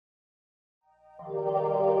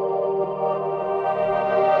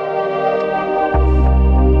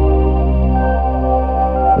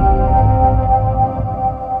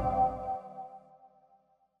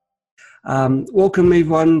Welcome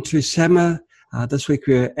everyone to SAMR. This week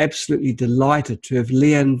we're absolutely delighted to have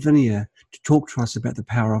Leanne Viniar to talk to us about the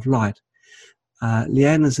power of light.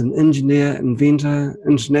 Leanne is an engineer, inventor,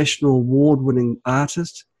 international award-winning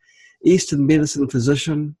artist, Eastern medicine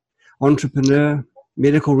physician, entrepreneur,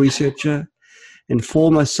 medical researcher, and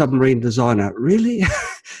former submarine designer. Really?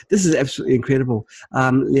 This is absolutely incredible.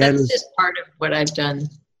 Leanne, that's just part of what I've done.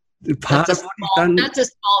 That's a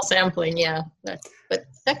small sampling, yeah. But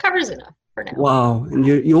that covers enough for now. Wow. And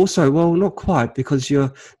you also, well, not quite, because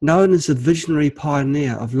you're known as a visionary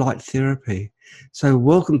pioneer of light therapy. So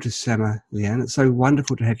welcome to SAMR, Leanne. It's so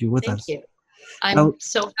wonderful to have you with us. Thank you. I'm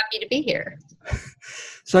so happy to be here.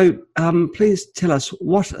 So please tell us,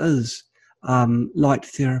 what is light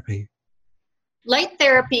therapy? Light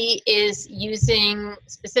therapy is using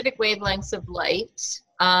specific wavelengths of light,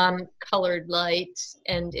 colored light,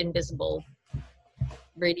 and invisible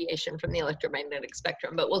radiation from the electromagnetic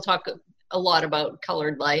spectrum. But we'll talk a lot about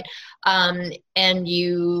colored light. And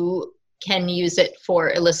you can use it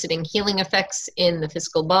for eliciting healing effects in the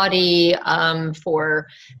physical body, for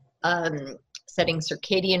setting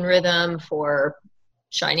circadian rhythm, for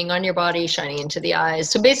shining on your body, shining into the eyes.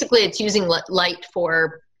 So basically it's using light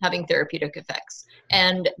for having therapeutic effects.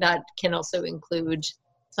 And that can also include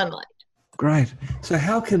sunlight. Great. So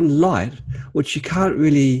how can light, which you can't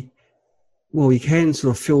really, well, you can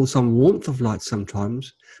sort of feel some warmth of light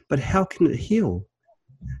sometimes, but how can it heal?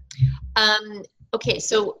 Okay,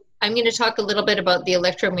 so I'm going to talk a little bit about the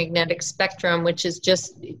electromagnetic spectrum, which is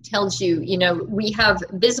just, it tells you, we have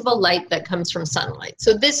visible light that comes from sunlight.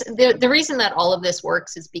 So the reason that all of this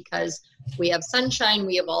works is because we have sunshine,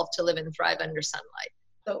 we evolved to live and thrive under sunlight.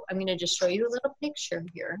 So I'm going to just show you a little picture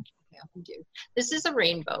here. This is a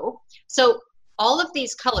rainbow. So all of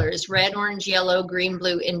these colors, red, orange, yellow, green,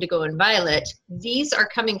 blue, indigo, and violet, these are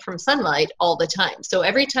coming from sunlight all the time. So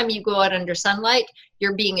every time you go out under sunlight,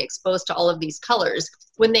 you're being exposed to all of these colors.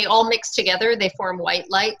 When they all mix together, they form white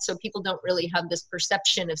light, so people don't really have this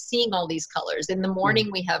perception of seeing all these colors. In the morning,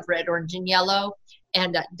 we have red, orange, and yellow,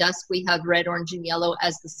 and at dusk, we have red, orange, and yellow.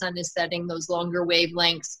 As the sun is setting, those longer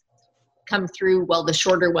wavelengths come through, while the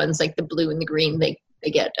shorter ones, like the blue and the green, they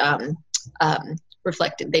get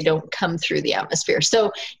reflected. They don't come through the atmosphere.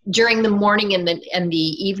 So during the morning and the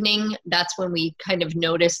evening, that's when we kind of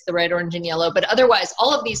notice the red, orange, and yellow. But otherwise,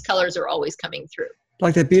 all of these colors are always coming through.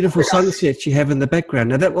 Like that beautiful sunset you have in the background.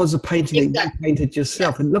 Now that was a painting that you painted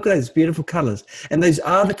yourself. And look at those beautiful colors. And those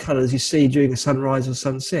are the colors you see during a sunrise or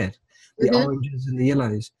sunset. The oranges and the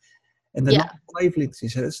yellows. And the wavelengths you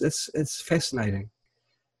said. It's fascinating.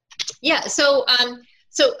 Yeah,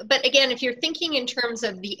 but again, if you're thinking in terms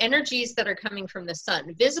of the energies that are coming from the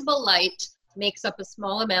sun, visible light makes up a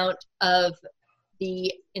small amount of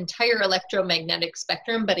the entire electromagnetic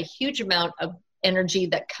spectrum, but a huge amount of energy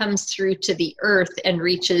that comes through to the earth and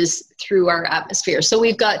reaches through our atmosphere. So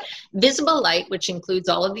we've got visible light, which includes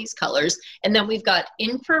all of these colors, and then we've got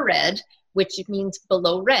infrared, which means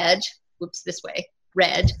below red,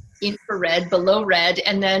 red, infrared, below red,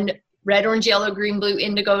 and then red, orange, yellow, green, blue,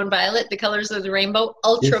 indigo, and violet, the colors of the rainbow.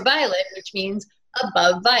 Ultraviolet, which means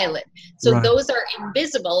above violet. So those are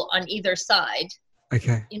invisible on either side.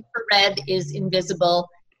 Okay. Infrared is invisible.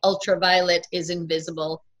 Ultraviolet is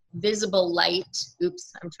invisible. Visible light,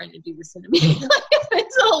 I'm trying to do this in a meeting.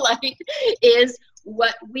 Visible light is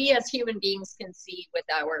what we as human beings can see with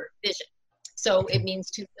our vision. So it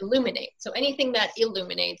means to illuminate. So anything that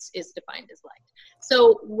illuminates is defined as light.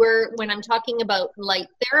 So when I'm talking about light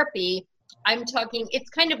therapy, it's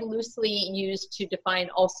kind of loosely used to define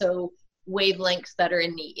also wavelengths that are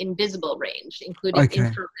in the invisible range, including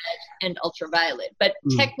infrared and ultraviolet. But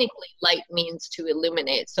technically, light means to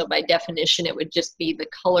illuminate. So by definition, it would just be the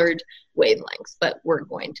colored wavelengths. But we're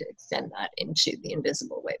going to extend that into the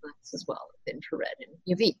invisible wavelengths as well, infrared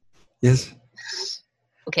and UV. Yes.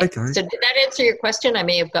 Okay. So did that answer your question? I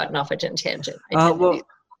may have gotten off a tangent.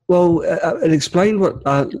 It explained what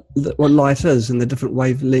light is and the different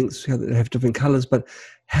wavelengths, how they have different colors, but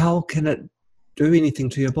how can it do anything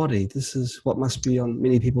to your body? This is what must be on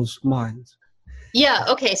many people's minds. Yeah,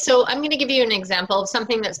 okay, so I'm going to give you an example of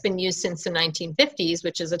something that's been used since the 1950s,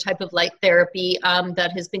 which is a type of light therapy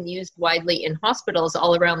that has been used widely in hospitals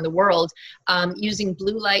all around the world, using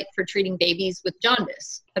blue light for treating babies with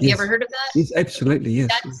jaundice. Have you ever heard of that? Yes, absolutely, yes.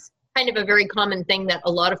 That's kind of a very common thing that a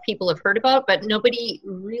lot of people have heard about, but nobody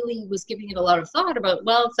really was giving it a lot of thought about,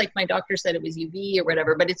 well, it's like my doctor said it was UV or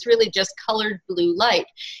whatever, but it's really just colored blue light.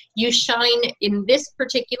 You shine, in this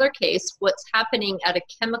particular case, what's happening at a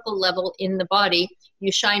chemical level in the body, you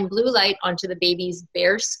shine blue light onto the baby's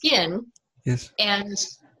bare skin, and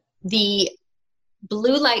the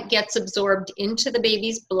blue light gets absorbed into the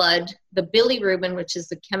baby's blood. The bilirubin, which is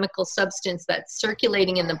the chemical substance that's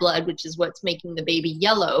circulating in the blood, which is what's making the baby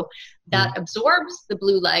yellow, that absorbs the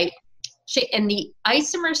blue light. And the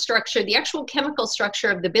isomer structure, the actual chemical structure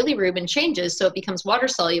of the bilirubin changes, so it becomes water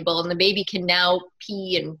soluble, and the baby can now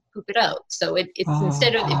pee and poop it out. So it's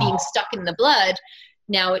instead of it being stuck in the blood,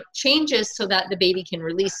 now it changes so that the baby can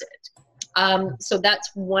release it. So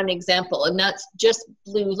that's one example, and that's just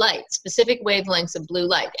blue light, specific wavelengths of blue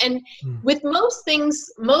light. And with most things,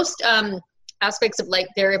 most aspects of light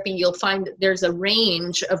therapy, you'll find that there's a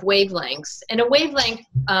range of wavelengths, and a wavelength,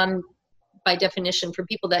 by definition, for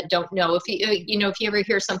people that don't know, if you ever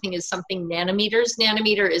hear something is something nanometers,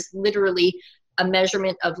 nanometer is literally a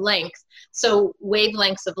measurement of length. So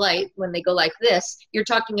wavelengths of light, when they go like this, you're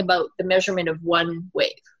talking about the measurement of one wave,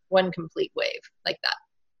 one complete wave, like that.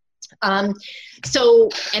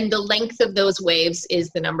 And the length of those waves is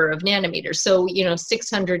the number of nanometers. So,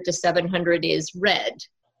 600 to 700 is red,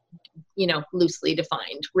 loosely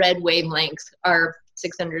defined. Red wavelengths are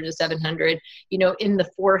 600 to 700. In the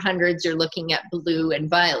 400s, you're looking at blue and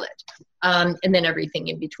violet, and then everything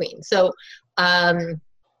in between. So, and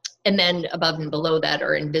then above and below that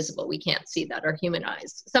are invisible. We can't see that, our human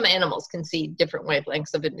eyes. Some animals can see different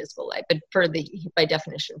wavelengths of invisible light, but by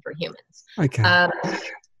definition for humans. Okay.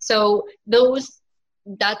 So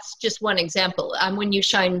that's just one example. When you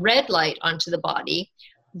shine red light onto the body,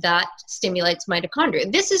 that stimulates mitochondria.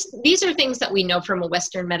 These are things that we know from a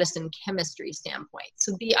Western medicine chemistry standpoint.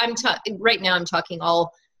 So right now I'm talking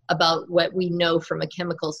all about what we know from a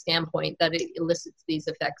chemical standpoint, that it elicits these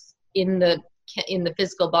effects in the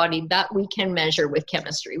physical body that we can measure with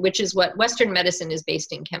chemistry, which is what Western medicine is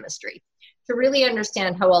based in, chemistry. To really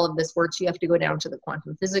understand how all of this works, you have to go down to the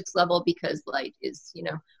quantum physics level, because light is,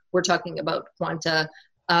 we're talking about quanta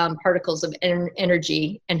particles of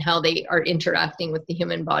energy and how they are interacting with the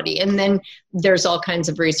human body. And then there's all kinds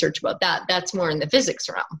of research about that. That's more in the physics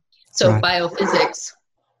realm. So right. Biophysics.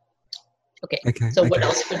 Okay. So what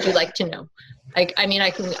else would you like to know? I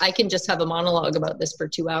can just have a monologue about this for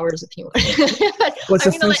 2 hours if you want. Well, it's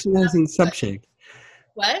a fascinating subject.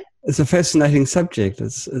 What? It's a fascinating subject.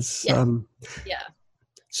 Yeah.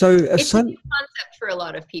 So it's a new concept for a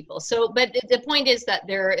lot of people. But the point is that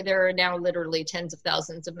there are now literally tens of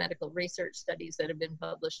thousands of medical research studies that have been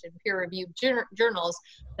published in peer-reviewed journals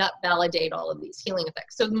that validate all of these healing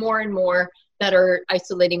effects. So more and more that are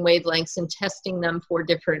isolating wavelengths and testing them for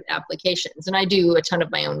different applications. And I do a ton of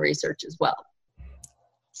my own research as well.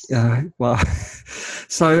 Well,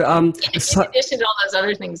 so in addition to all those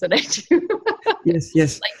other things that I do.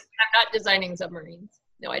 Yes. Like, I'm not designing submarines.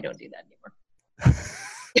 No, I don't do that anymore.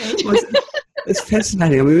 Well, it's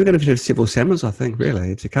fascinating. I mean, we're going to have several seminars, I think,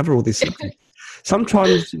 really, to cover all these subjects.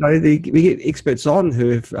 Sometimes, we get experts on who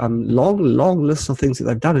have long lists of things that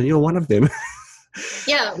they've done, and you're one of them.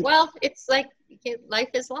 Yeah, well, it's like life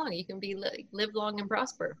is long. You can live long and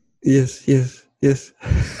prosper. Yes.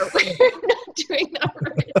 But we're not doing that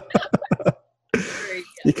right now.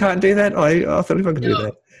 You can't do that? I thought if I could do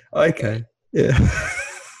that. Okay, yeah.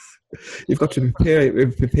 You've got to prepare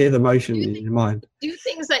the motion in your mind. Do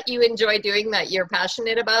things that you enjoy doing, that you're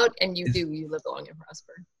passionate about, and you live long and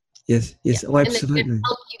prosper. Yes. Yeah. Oh, absolutely. And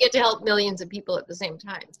you get to help millions of people at the same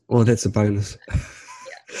time. Well, that's a bonus.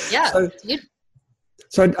 Yeah.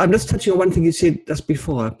 So I'm just touching on one thing you said just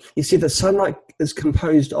before. You said that sunlight is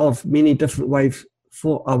composed of many different wave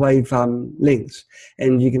lengths,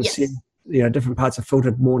 and you can see different parts are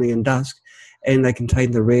filtered morning and dusk, and they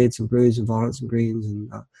contain the reds and blues and violets and greens, and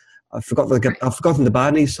I've forgotten the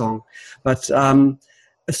Barney song, but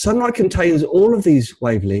if sunlight contains all of these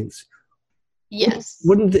wavelengths,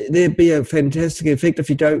 wouldn't there be a fantastic effect if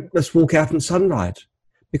you don't just walk out in sunlight,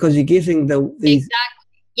 because you're getting these. Exactly.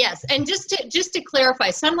 Yes, and just to clarify,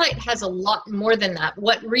 sunlight has a lot more than that.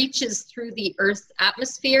 What reaches through the Earth's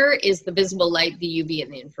atmosphere is the visible light, the UV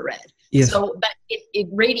and the infrared. Yes. So, but it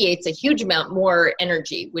radiates a huge amount more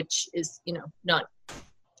energy, which is not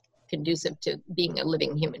conducive to being a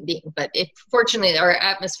living human being. But fortunately, our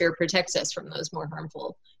atmosphere protects us from those more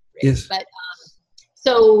harmful rays. Yes.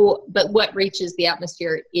 But what reaches the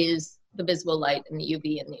atmosphere is the visible light and the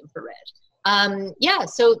UV and the infrared.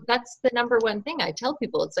 So that's the number one thing I tell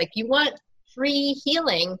people. It's like, you want free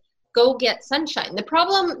healing, go get sunshine. The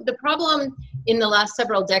problem in the last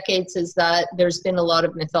several decades is that there's been a lot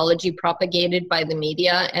of mythology propagated by the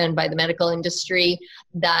media and by the medical industry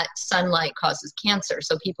that sunlight causes cancer.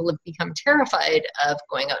 So people have become terrified of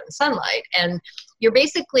going out in sunlight. And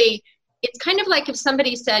it's kind of like if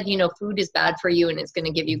somebody said, food is bad for you and it's going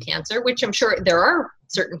to give you cancer, which I'm sure there are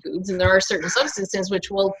certain foods and there are certain substances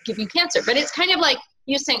which will give you cancer. But it's kind of like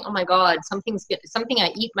You saying, oh my God, something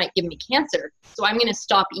I eat might give me cancer, so I'm going to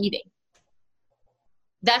stop eating.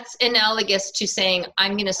 That's analogous to saying,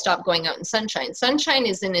 I'm going to stop going out in sunshine. Sunshine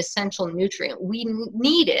is an essential nutrient. We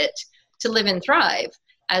need it to live and thrive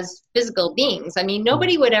as physical beings. I mean,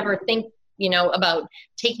 nobody would ever think, about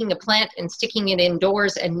taking a plant and sticking it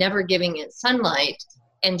indoors and never giving it sunlight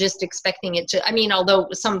and just expecting it to, although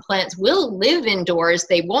some plants will live indoors,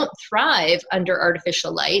 they won't thrive under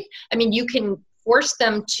artificial light. I mean, you can force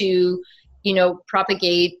them to,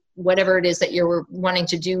 propagate whatever it is that you're wanting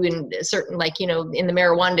to do in certain, in the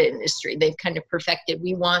marijuana industry, they've kind of perfected,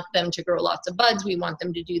 we want them to grow lots of buds, we want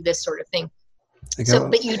them to do this sort of thing. So,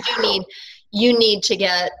 but you need to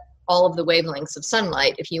get all of the wavelengths of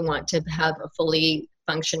sunlight if you want to have a fully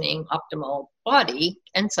functioning optimal body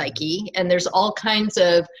and psyche. And there's all kinds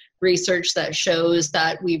of research that shows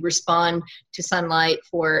that we respond to sunlight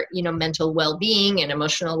for, mental well-being and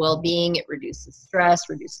emotional well-being. It reduces stress,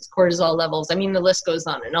 reduces cortisol levels. I mean, the list goes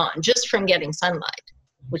on just from getting sunlight,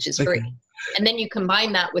 which is free. And then you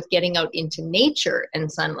combine that with getting out into nature and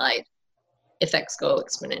sunlight, effects go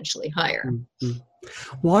exponentially higher. Mm-hmm.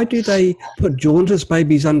 Why do they put jaundice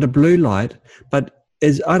babies under blue light, but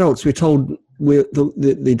as adults we're told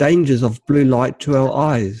the dangers of blue light to our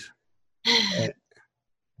eyes?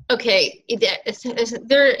 Okay, it's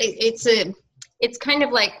kind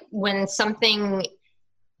of like when something,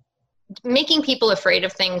 making people afraid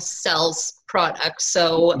of things sells products.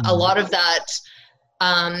 So a lot of that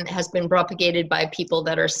has been propagated by people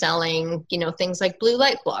that are selling, things like blue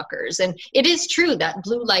light blockers. And it is true that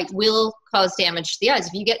blue light will cause damage to the eyes.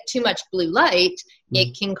 If you get too much blue light,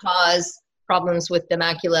 it can cause problems with the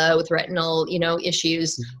macula, with retinal,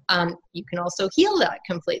 issues. You can also heal that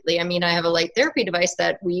completely. I mean, I have a light therapy device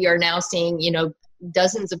that we are now seeing,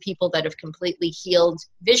 dozens of people that have completely healed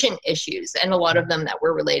vision issues, and a lot of them that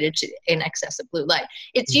were related to in excess of blue light.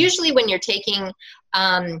 It's usually when you're taking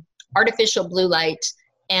artificial blue light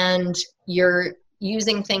and you're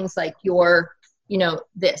using things like your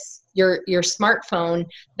smartphone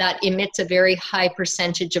that emits a very high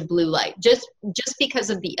percentage of blue light, just because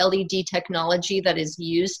of the LED technology that is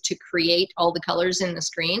used to create all the colors in the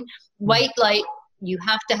screen. White light, you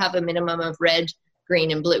have to have a minimum of red,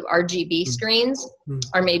 green, and blue. RGB screens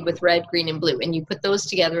are made with red, green, and blue, and you put those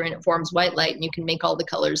together and it forms white light, and you can make all the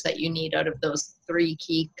colors that you need out of those three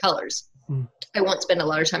key colors. I won't spend a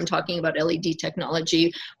lot of time talking about LED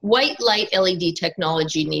technology. White light LED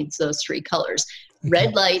technology needs those three colors.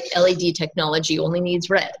 Red light LED technology only needs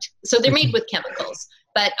red. So they're made with chemicals.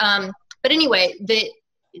 But anyway, the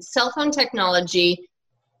cell phone technology,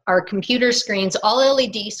 our computer screens, all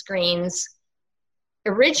LED screens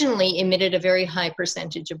originally emitted a very high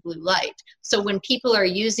percentage of blue light. So when people are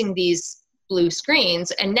using these blue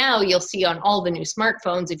screens, and now you'll see on all the new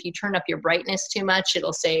smartphones, if you turn up your brightness too much,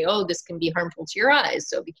 it'll say, oh, this can be harmful to your eyes,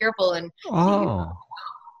 so be careful. And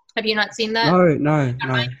have you not seen that? No. If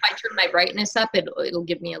I turn my brightness up, it'll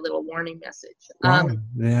give me a little warning message. Wow.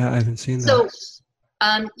 Yeah, I haven't seen that. So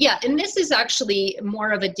and this is actually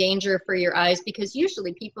more of a danger for your eyes, because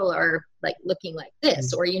usually people are like looking like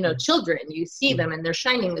this, or children, you see them and they're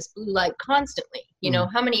shining this blue light constantly.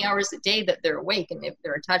 How many hours a day that they're awake and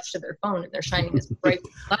they're attached to their phone and they're shining this bright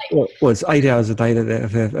light. Well, it's 8 hours a day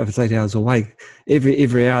if it's 8 hours awake.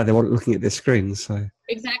 Every hour they're looking at their screens. So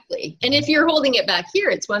exactly. And if you're holding it back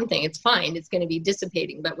here, it's one thing, it's fine, it's going to be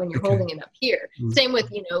dissipating. But when you're holding it up here, same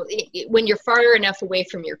with, when you're far enough away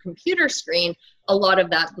from your computer screen, a lot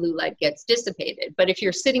of that blue light gets dissipated. But if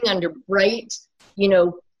you're sitting under bright,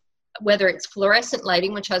 whether it's fluorescent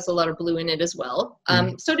lighting, which has a lot of blue in it as well.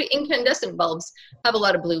 So do incandescent bulbs have a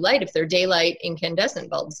lot of blue light if they're daylight incandescent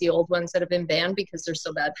bulbs, the old ones that have been banned because they're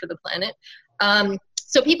so bad for the planet.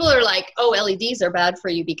 So people are like, oh, LEDs are bad for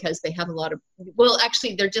you because they have a lot of, well,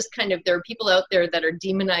 actually, they're just there are people out there that are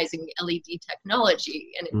demonizing LED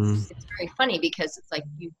technology. And it's very funny because it's like,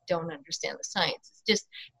 you don't understand the science.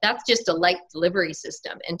 That's just a light delivery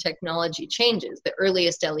system, and technology changes. The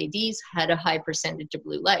earliest LEDs had a high percentage of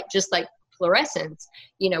blue light, just like fluorescents,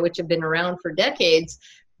 which have been around for decades.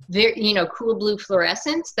 They're, cool blue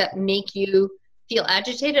fluorescents that make you feel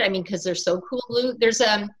agitated. I mean, because they're so cool blue. There's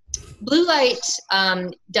blue light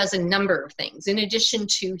does a number of things. In addition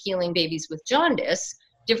to healing babies with jaundice,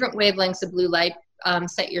 different wavelengths of blue light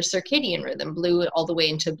set your circadian rhythm, blue all the way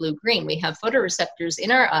into blue-green. We have photoreceptors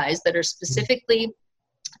in our eyes that are specifically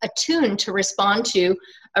attuned to respond to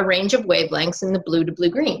a range of wavelengths in the blue to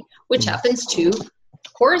blue-green, which happens to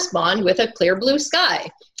correspond with a clear blue sky.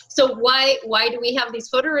 So why do we have these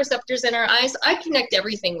photoreceptors in our eyes? I connect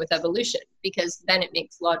everything with evolution, because then it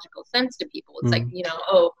makes logical sense to people. It's like,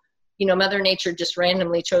 Mother Nature just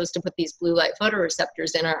randomly chose to put these blue light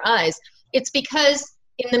photoreceptors in our eyes. It's because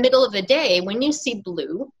in the middle of the day, when you see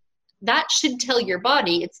blue, that should tell your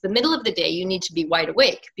body it's the middle of the day, you need to be wide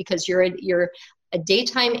awake, because you're a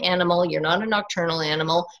daytime animal, you're not a nocturnal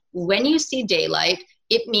animal. When you see daylight,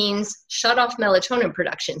 it means shut off melatonin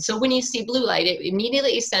production. So when you see blue light, it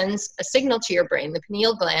immediately sends a signal to your brain. The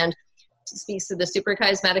pineal gland speaks to the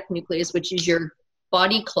suprachiasmatic nucleus, which is your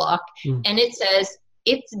body clock, and it says,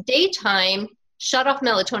 it's daytime, shut off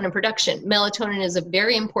melatonin production. Melatonin is a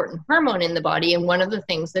very important hormone in the body, and one of the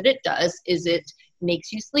things that it does is it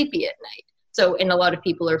makes you sleepy at night. So, and a lot of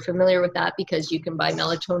people are familiar with that because you can buy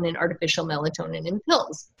melatonin, artificial melatonin in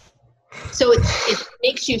pills. So it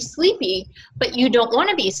makes you sleepy, but you don't want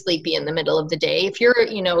to be sleepy in the middle of the day. If you're,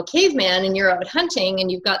 a caveman and you're out hunting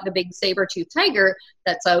and you've got the big saber-toothed tiger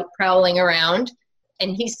that's out prowling around,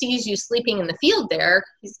 and he sees you sleeping in the field there,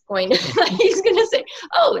 he's going to say,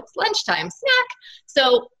 oh, it's lunchtime, snack.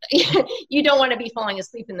 So you don't want to be falling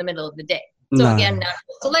asleep in the middle of the day. So again,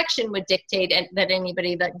 natural selection would dictate that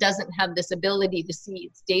anybody that doesn't have this ability to see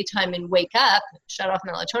it's daytime and wake up, shut off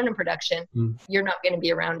melatonin production, you're not going to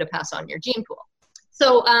be around to pass on your gene pool.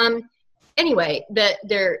 So anyway,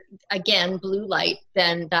 again, blue light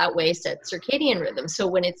then that way sets circadian rhythm. So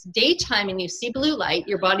when it's daytime and you see blue light,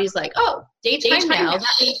 your body's like, oh, daytime now.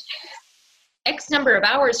 That means X number of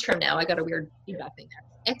hours from now, I got a weird feedback thing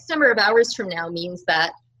there. X number of hours from now means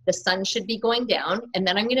that the sun should be going down, and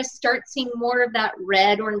then I'm going to start seeing more of that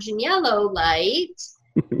red, orange, and yellow light,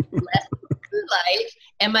 less blue light,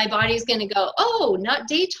 and my body's going to go, oh, not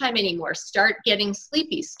daytime anymore. Start getting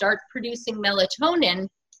sleepy. Start producing melatonin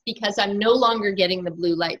because I'm no longer getting the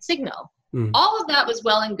blue light signal. All of that was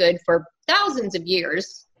well and good for thousands of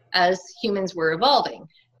years as humans were evolving.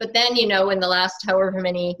 But then, in the last however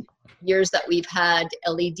many years that we've had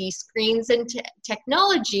LED screens and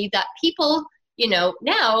technology, that people,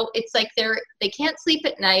 now it's like they can't sleep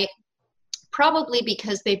at night, probably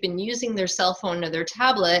because they've been using their cell phone or their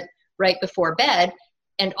tablet right before bed.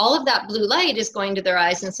 And all of that blue light is going to their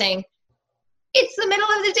eyes and saying, it's the middle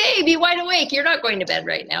of the day, be wide awake. You're not going to bed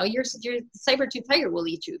right now. Your saber-toothed tiger will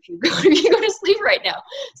eat you if you go to sleep right now.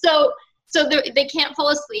 So they can't fall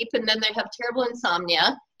asleep, and then they have terrible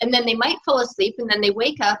insomnia, and then they might fall asleep, and then they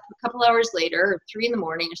wake up a couple hours later, or 3 a.m.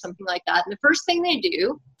 or something like that. And the first thing they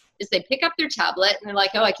do is they pick up their tablet and they're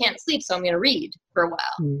like, oh, I can't sleep, so I'm going to read for a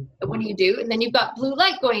while. But what do you do? And then you've got blue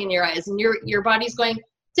light going in your eyes, and your body's going,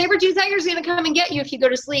 saber-toothed tiger's going to come and get you if you go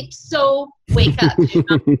to sleep, so wake up.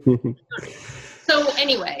 So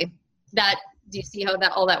anyway, do you see how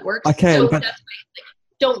all that works? I can, so but that's why,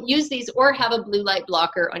 don't use these or have a blue light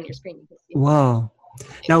blocker on your screen. Wow.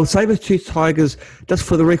 Now, saber-toothed tigers, just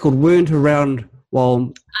for the record, weren't around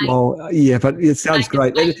yeah, but it sounds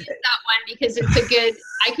great. I use that one because it's a good,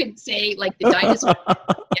 I could say like the dinosaur that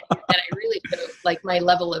I really put like my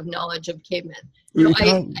level of knowledge of cavemen. So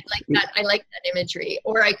I like that imagery.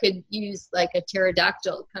 Or I could use like a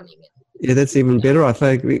pterodactyl coming in. Yeah, that's even better, I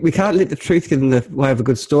think. We can't let the truth get in the way of a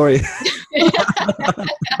good story.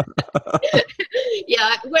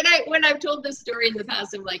 Yeah, when I've told this story in the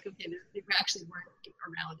past, I'm like, okay, they actually weren't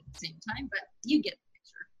around at the same time, but you get the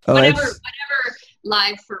picture. Whatever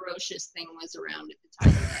live ferocious thing was around at the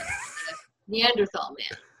time. The Neanderthal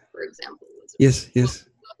man, for example, was yes.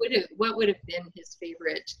 What would have been his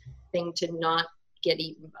favorite thing to not get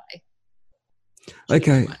eaten by?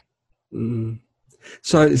 Okay.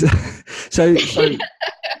 So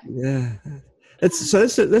yeah. That's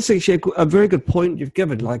actually a very good point you've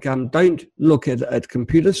given. Like, don't look at a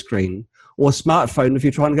computer screen or a smartphone if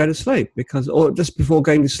you're trying to go to sleep, or just before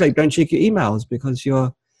going to sleep, don't check your emails because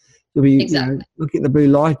you'll be looking at the blue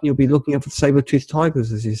light and you'll be looking up for saber-toothed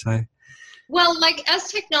tigers, as you say. Well, like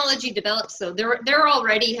as technology develops, though, there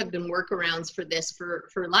already have been workarounds for this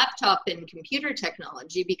for laptop and computer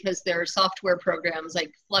technology, because there are software programs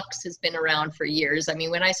like Flux has been around for years. I mean,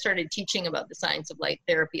 when I started teaching about the science of light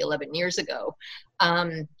therapy 11 years ago,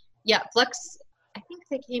 Flux, I think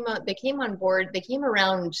they came on board. They came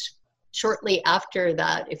around shortly after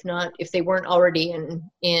that, if they weren't already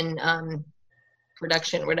in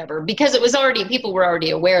production, whatever, because people were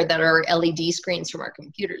already aware that our LED screens from our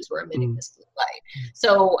computers were emitting this blue light.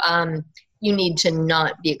 So you need to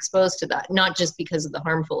not be exposed to that, not just because of the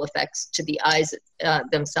harmful effects to the eyes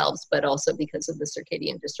themselves, but also because of the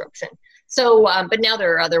circadian disruption. So, but now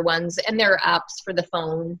there are other ones, and there are apps for the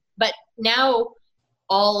phone. But now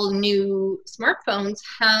all new smartphones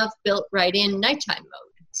have built right in nighttime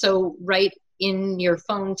mode. So right in your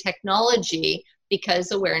phone technology,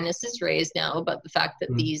 because awareness is raised now about the fact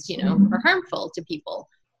that these, are harmful to people.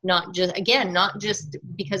 Not just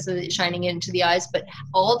because of it shining into the eyes, but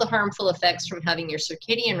all the harmful effects from having your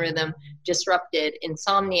circadian rhythm disrupted,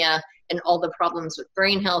 insomnia, and all the problems with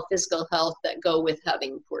brain health, physical health that go with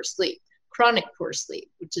having poor sleep, chronic poor sleep,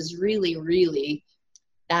 which is really, really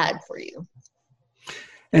bad for you.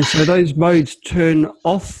 And so those modes turn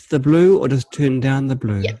off the blue or just turn down the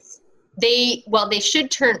blue? Yes. They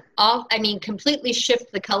should turn off, I mean, completely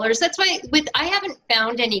shift the colors. That's why I haven't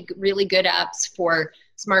found any really good apps for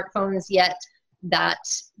smartphones yet that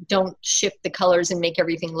don't shift the colors and make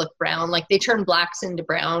everything look brown. Like they turn blacks into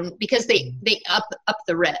brown because they up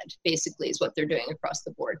the red, basically, is what they're doing across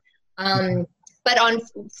the board. But on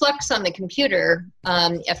Flux on the computer,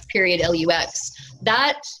 F.LUX,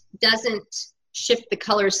 that doesn't shift the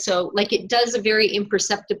colors. So like it does a very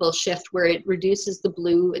imperceptible shift where it reduces the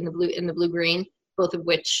blue and the blue-green, both of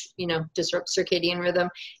which, you know, disrupt circadian rhythm.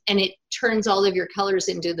 And it turns all of your colors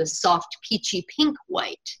into the soft peachy pink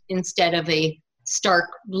white instead of a stark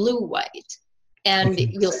blue white. And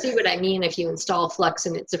you'll see what I mean if you install Flux,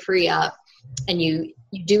 and it's a free app, and you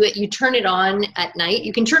do it, you turn it on at night.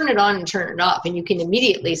 You can turn it on and turn it off, and you can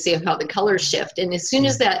immediately see how the colors shift. And as soon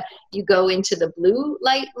as that you go into the blue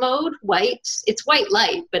light mode, white, it's white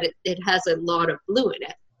light, but it has a lot of blue in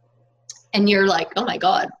it. And you're like, oh my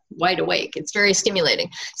God, wide awake. It's very stimulating.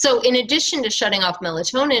 So in addition to shutting off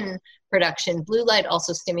melatonin production, blue light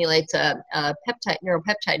also stimulates a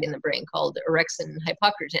neuropeptide in the brain called orexin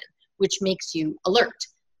hypocretin, which makes you alert.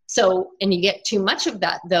 So, and you get too much of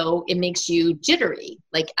that though, it makes you jittery,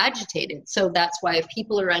 like agitated. So that's why if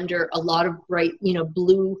people are under a lot of bright, you know,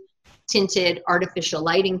 blue tinted artificial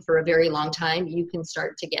lighting for a very long time, you can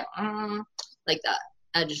start to get like that,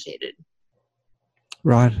 agitated.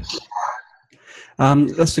 Right.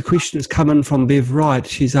 That's the question that's coming from Bev Wright.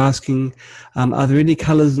 She's asking, are there any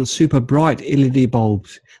colours in super bright LED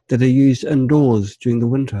bulbs that are used indoors during the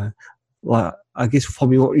winter? Well, I guess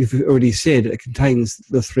from what you've already said, it contains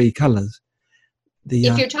the three colours.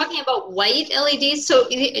 If you're talking about white LEDs, so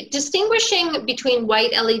distinguishing between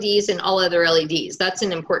white LEDs and all other LEDs, that's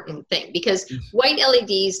an important thing, because white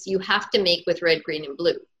LEDs you have to make with red, green, and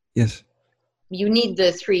blue. Yes. You need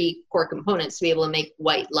the three core components to be able to make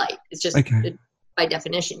white light. It's just by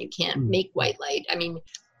definition, you can't make white light. I mean,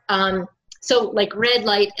 so like red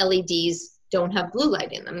light LEDs don't have blue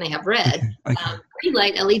light in them. They have red. Green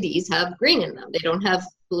light LEDs have green in them. They don't have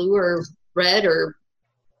blue or red or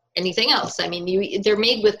anything else. I mean, they're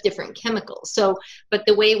made with different chemicals. So, but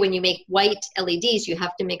the way when you make white LEDs, you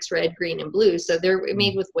have to mix red, green, and blue. So they're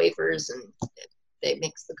made with wafers, and they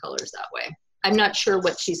mix the colors that way. I'm not sure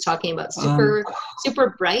what she's talking about.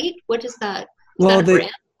 Super bright? What is that? Is that a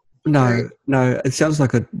brand? No, it sounds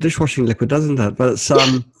like a dishwashing liquid, doesn't it? But it's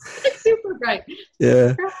it's super bright.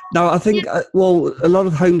 Yeah. No, I think a lot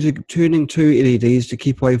of homes are turning to LEDs to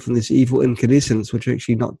keep away from this evil incandescence, which are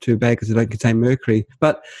actually not too bad because they don't contain mercury.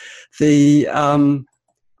 But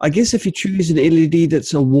I guess if you choose an LED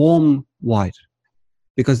that's a warm white,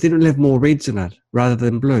 because then it'll have more reds in it rather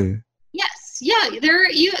than blue. Yes. Yeah. They're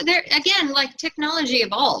again, like technology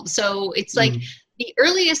evolves. So it's like the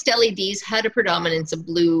earliest LEDs had a predominance of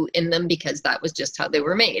blue in them because that was just how they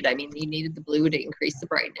were made. I mean, you needed the blue to increase the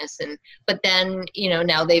brightness, but then, you know,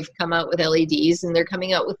 now they've come out with LEDs, and they're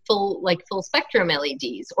coming out with full spectrum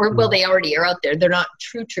LEDs, or well, they already are out there. They're not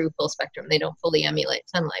true full spectrum. They don't fully emulate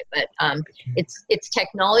sunlight, but it's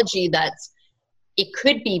technology it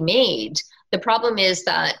could be made. The problem is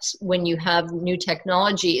that when you have new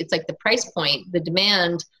technology, it's like the price point, the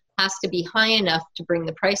demand has to be high enough to bring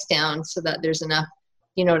the price down so that there's enough,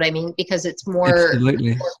 you know what I mean? Because it's more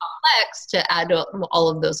complex to add all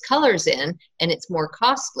of those colors in, and it's more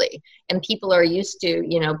costly. And people are used to,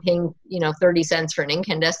 you know, paying, you know, 30 cents for an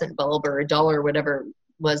incandescent bulb or $1 or whatever it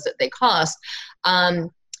was that they cost.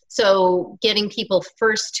 So getting people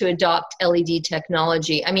first to adopt LED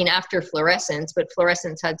technology, I mean, after fluorescence, but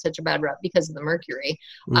fluorescence had such a bad rep because of the mercury.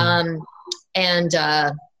 And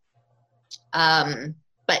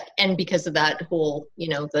because of that whole, you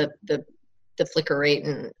know, the flicker rate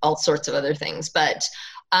and all sorts of other things. But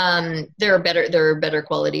there are better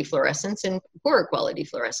quality fluorescents and poorer quality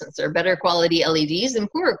fluorescents. There are better quality LEDs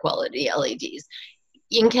and poorer quality LEDs.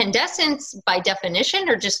 Incandescents, by definition,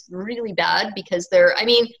 are just really bad because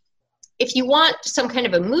if you want some kind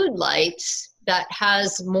of a mood light that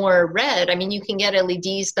has more red, I mean, you can get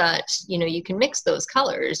LEDs that, you know, you can mix those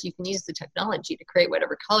colors. You can use the technology to create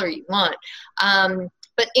whatever color you want.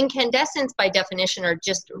 But incandescents, by definition, are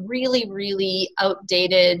just really, really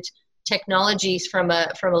outdated technologies from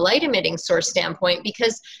a light emitting source standpoint,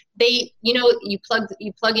 because they, you know, you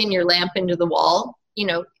plug in your lamp into the wall, you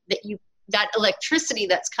know, that electricity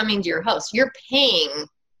that's coming to your house, you're paying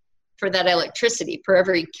for that electricity. For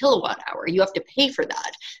every kilowatt hour, you have to pay for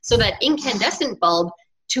that. So that incandescent bulb,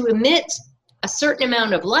 to emit a certain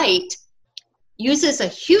amount of light, uses a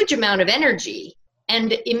huge amount of energy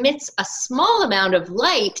and emits a small amount of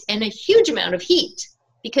light and a huge amount of heat,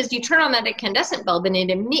 because you turn on that incandescent bulb and it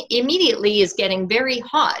immediately is getting very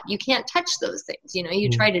hot. You can't touch those things. You know, you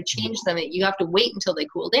try to change them, you have to wait until they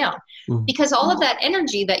cool down, because all of that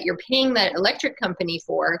energy that you're paying that electric company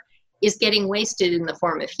for is getting wasted in the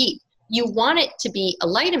form of heat. You want it to be a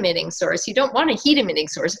light emitting source. You don't want a heat emitting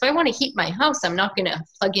source. If I want to heat my house, I'm not going to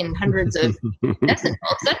plug in hundreds of incandescent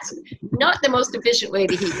bulbs. That's not the most efficient way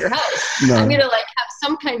to heat your house. No. I'm going to like have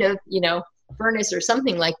some kind of, you know, furnace or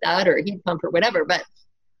something like that, or a heat pump or whatever, but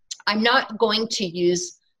I'm not going to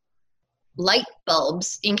use light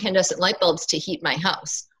bulbs, incandescent light bulbs, to heat my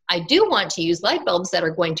house. I do want to use light bulbs that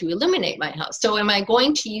are going to illuminate my house. So am I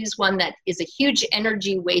going to use one that is a huge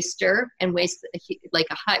energy waster and waste like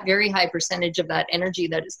a very high percentage of that energy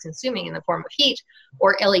that is consuming in the form of heat,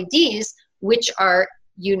 or LEDs, which are,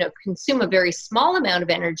 you know, consume a very small amount of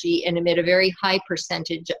energy and emit a very high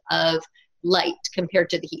percentage of light compared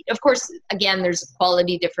to the heat? Of course, again, there's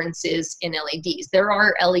quality differences in LEDs. There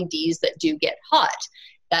are LEDs that do get hot,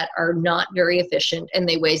 that are not very efficient, and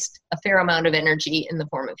they waste a fair amount of energy in the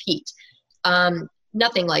form of heat.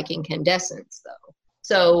 Nothing like incandescents, though.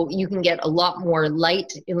 So you can get a lot more light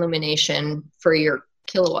illumination for your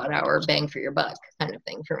kilowatt hour, bang for your buck kind of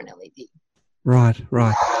thing, for an LED. Right.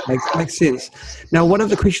 Makes sense. Now, one of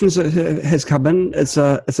the questions that has come in, it's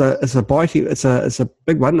a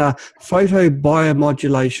big one.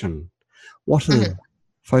 Photobiomodulation. What is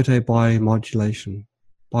photobiomodulation?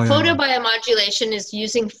 Photobiomodulation is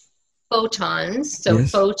using photons, so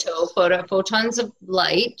yes. photons of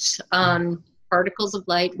light, particles of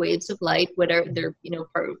light, waves of light, whatever they're, you know,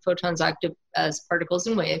 photons active as particles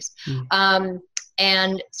and waves.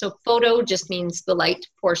 And so photo just means the light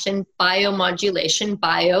portion. Biomodulation,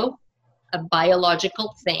 bio, a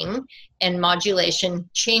biological thing, and modulation,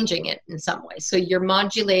 changing it in some way. So you're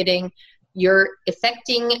modulating, you're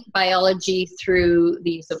affecting biology through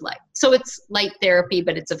the use of light. So it's light therapy,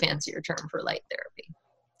 but it's a fancier term for light therapy.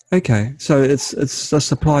 Okay, so it's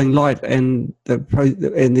just applying light and the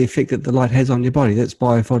effect that the light has on your body. That's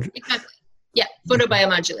Exactly. Yeah,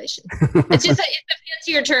 photobiomodulation. It's a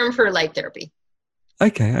fancier term for light therapy.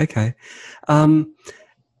 Okay.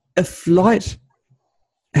 If light,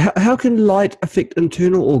 how can light affect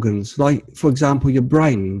internal organs, like, for example, your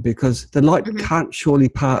brain? Because the light can't surely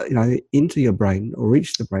enter your brain or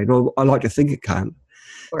reach the brain, or I like to think it can't.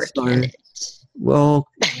 Or can it? Well,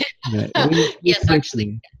 yes,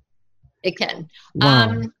 actually, it can.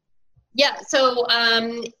 Wow. So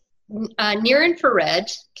near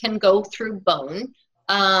infrared can go through bone.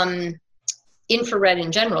 Infrared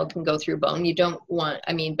in general can go through bone. You don't want,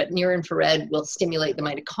 but near infrared will stimulate the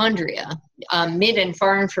mitochondria. Mid and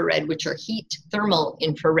far infrared, which are heat thermal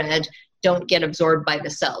infrared, don't get absorbed by the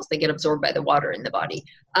cells. They get absorbed by the water in the body.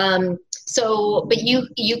 But you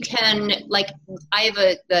can, like, I have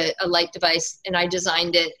a light device, and I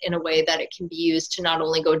designed it in a way that it can be used to not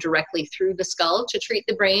only go directly through the skull to treat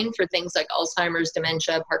the brain for things like Alzheimer's,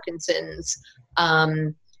 dementia, Parkinson's,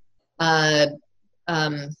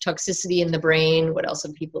 toxicity in the brain. What else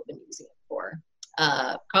have people been using it for?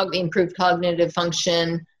 Improved cognitive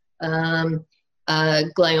function, glioma,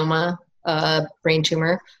 brain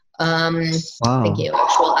tumor. Thinking of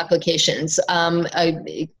actual applications.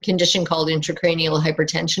 A condition called intracranial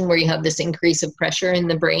hypertension, where you have this increase of pressure in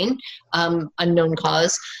the brain, unknown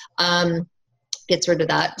cause. Gets rid of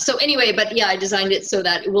that. So anyway, but yeah, I designed it so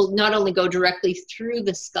that it will not only go directly through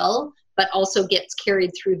the skull, but also gets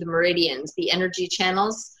carried through the meridians, the energy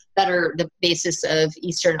channels that are the basis of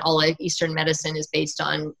all Eastern medicine is based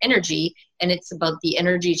on energy. And it's about the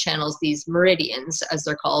energy channels, these meridians, as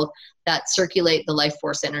they're called, that circulate the life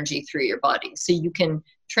force energy through your body. So you can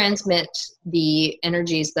transmit the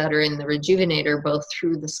energies that are in the rejuvenator both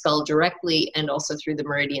through the skull directly and also through the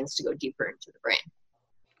meridians to go deeper into the brain.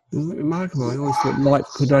 Remarkable. I always thought light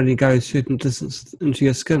could only go a certain distance into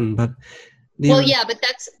your skin, but well, yeah, but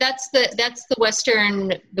that's the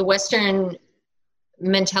Western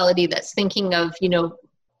mentality that's thinking of,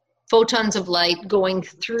 photons of light going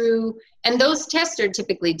through, and those tests are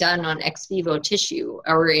typically done on ex vivo tissue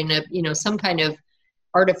or in some kind of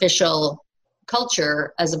artificial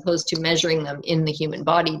culture, as opposed to measuring them in the human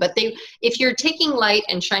body. But if you're taking light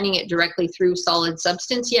and shining it directly through solid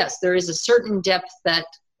substance, yes, there is a certain depth that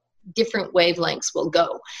different wavelengths will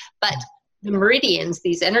go, but the meridians,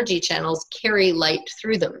 these energy channels, carry light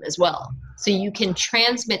through them as well. So you can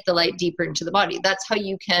transmit the light deeper into the body. That's how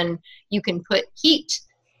you can put heat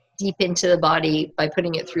deep into the body by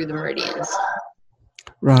putting it through the meridians.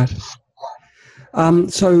 Right.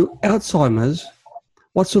 So Alzheimer's,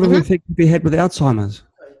 what sort of effect have you had with Alzheimer's?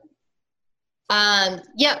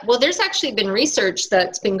 Yeah, well, there's actually been research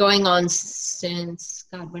that's been going on since,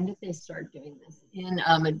 God, when did they start doing this?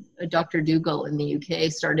 A Dr. Dougal in the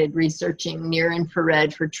UK started researching near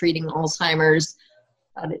infrared for treating Alzheimer's.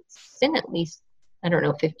 It's been at least, I don't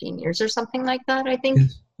know, 15 years or something like that, I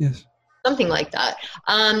think. Yes. Something like that.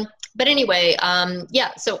 But anyway,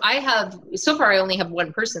 yeah, so so far I only have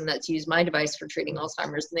one person that's used my device for treating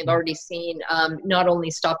Alzheimer's, and they've already seen not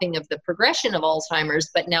only stopping of the progression of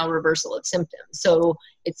Alzheimer's, but now reversal of symptoms. So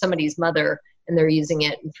it's somebody's mother, and they're using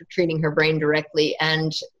it for treating her brain directly,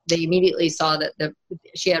 and they immediately saw that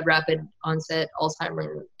she had rapid onset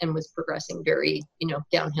Alzheimer's and was progressing very,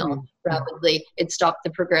 downhill rapidly. It stopped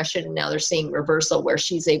the progression, and now they're seeing reversal where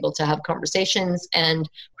she's able to have conversations and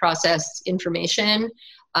process information,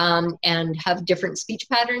 and have different speech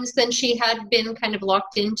patterns than she had been kind of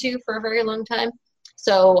locked into for a very long time.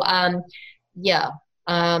 So, yeah.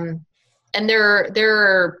 And there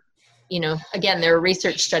are, again, there are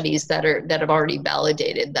research studies that have already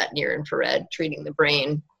validated that near infrared treating the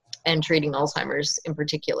brain and treating Alzheimer's in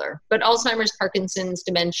particular. But Alzheimer's, Parkinson's,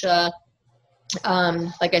 dementia,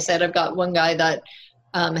 like I said, I've got one guy that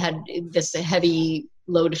had this heavy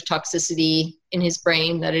load of toxicity in his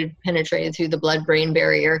brain that had penetrated through the blood-brain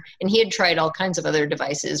barrier. And he had tried all kinds of other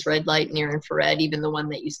devices, red light, near infrared, even the one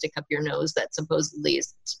that you stick up your nose that supposedly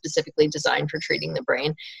is specifically designed for treating the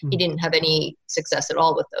brain. He didn't have any success at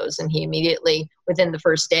all with those. And he immediately, within the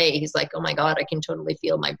first day, he's like, oh my God, I can totally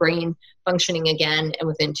feel my brain functioning again. And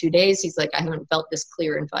within 2 days, he's like, I haven't felt this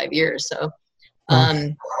clear in 5 years. So,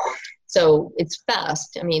 so it's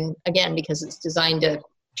fast. I mean, again, because it's designed to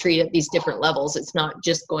treat at these different levels. It's not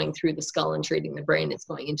just going through the skull and treating the brain. It's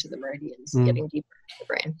going into the meridians, getting deeper into the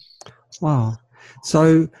brain. Wow.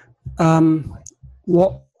 So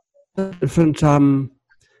what different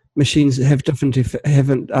machines have different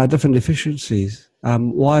efficiencies?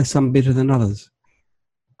 Why are some better than others?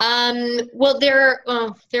 Well, there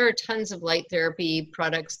are tons of light therapy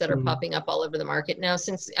products that are popping up all over the market now.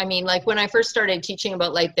 Like when I first started teaching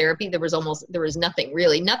about light therapy, there was nothing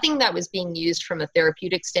that was being used from a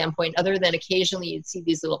therapeutic standpoint, other than occasionally you'd see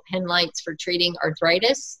these little pen lights for treating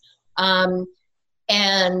arthritis.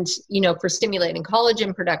 And, for stimulating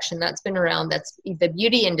collagen production, that's been around. That's the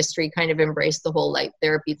beauty industry kind of embraced the whole light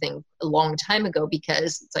therapy thing a long time ago,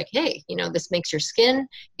 because it's like, hey, this makes your skin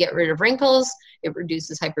get rid of wrinkles. It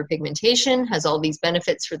reduces hyperpigmentation, has all these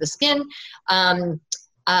benefits for the skin. So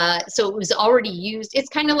it was already used. It's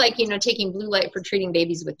kind of like, taking blue light for treating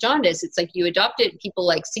babies with jaundice. It's like you adopt it,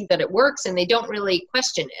 people see that it works, and they don't really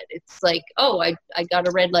question it. It's like, oh, I got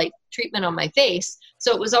a red light treatment on my face.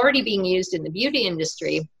 So it was already being used in the beauty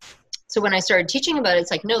industry. So when I started teaching about it, it's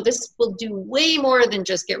like, no, this will do way more than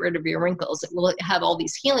just get rid of your wrinkles. It will have all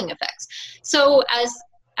these healing effects. So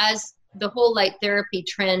as the whole light therapy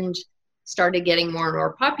trend started getting more and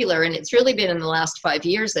more popular, and it's really been in the last 5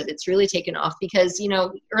 years that it's really taken off, because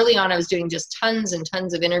early on I was doing just tons and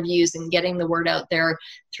tons of interviews and getting the word out there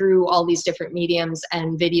through all these different mediums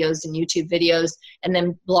and videos and YouTube videos, and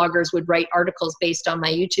then bloggers would write articles based on my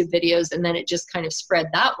YouTube videos, and then it just kind of spread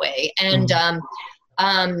that way. And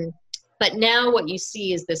but now what you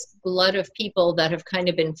see is this flood of people that have kind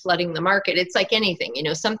of been flooding the market. It's like anything,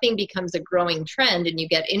 something becomes a growing trend, and you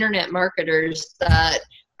get internet marketers that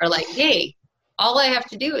are like, hey, all I have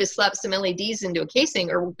to do is slap some LEDs into a casing,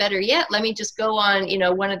 or better yet, let me just go on,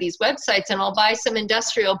 one of these websites, and I'll buy some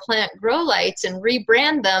industrial plant grow lights and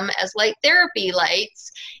rebrand them as light therapy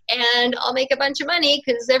lights, and I'll make a bunch of money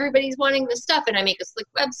because everybody's wanting this stuff, and I make a slick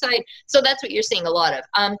website. So that's what you're seeing a lot of.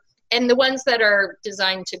 And the ones that are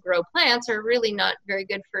designed to grow plants are really not very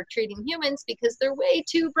good for treating humans because they're way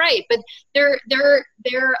too bright. But their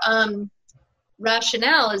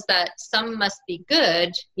rationale is that some must be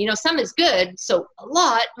good, some is good, so a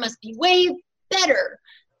lot must be way better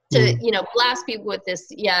to, blast people with this.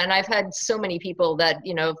 Yeah, and I've had so many people that,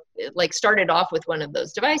 started off with one of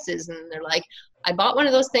those devices, and they're like, I bought one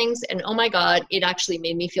of those things, and oh my God, it actually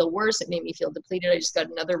made me feel worse. It made me feel depleted. I just got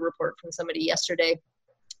another report from somebody yesterday.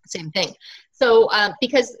 Same thing. So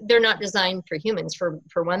because they're not designed for humans, for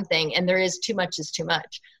one thing, and there is too much is too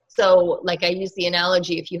much. So like I use the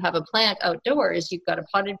analogy, if you have a plant outdoors, you've got a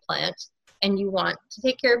potted plant, and you want to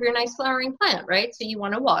take care of your nice flowering plant, right? So you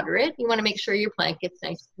want to water it. You want to make sure your plant gets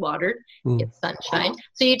nice watered, gets sunshine.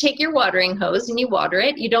 So you take your watering hose and you water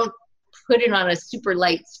it. You don't put it on a super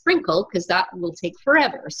light sprinkle, because that will take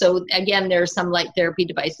forever. So again, there are some light therapy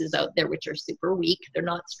devices out there which are super weak. They're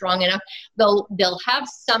not strong enough. They'll have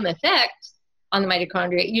some effect, on the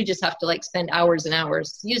mitochondria. You just have to like spend hours and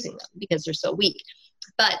hours using them because they're so weak.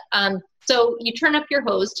 But so you turn up your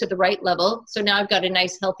hose to the right level. So now I've got a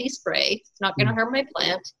nice healthy spray. It's not going to harm my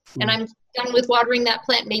plant. And I'm done with watering that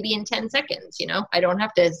plant maybe in 10 seconds. You know, I don't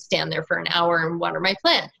have to stand there for an hour and water my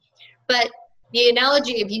plant. But the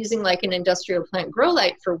analogy of using like an industrial plant grow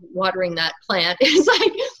light for watering that plant is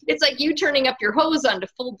like, it's like you turning up your hose onto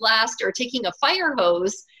full blast or taking a fire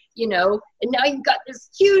hose, you know, and now you've got this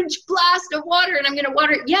huge blast of water and I'm going to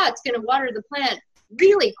water it. Yeah, it's going to water the plant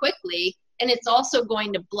really quickly. And it's also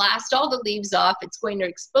going to blast all the leaves off. It's going to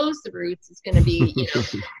expose the roots. It's going to be, you know,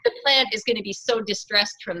 the plant is going to be so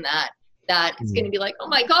distressed from that it's going to be like, oh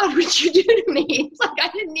my God, what'd you do to me? It's like, I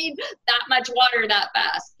didn't need that much water that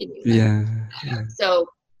fast. Can you imagine? Yeah. So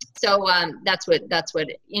that's what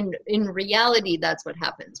in reality, that's what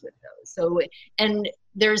happens with those. So, and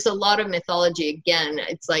there's a lot of mythology. Again,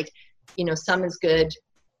 it's like, you know, some is good,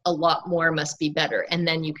 a lot more must be better, and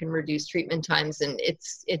then you can reduce treatment times, and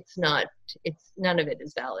it's none of it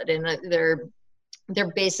is valid. And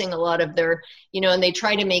they're basing a lot of their, you know, and they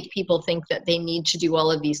try to make people think that they need to do all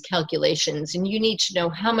of these calculations, and you need to know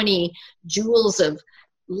how many joules of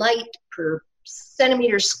light per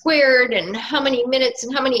centimeter squared and how many minutes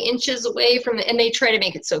and how many inches away from it, and they try to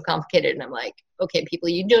make it so complicated. And I'm like, okay, people,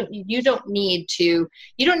 you don't need to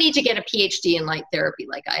get a PhD in light therapy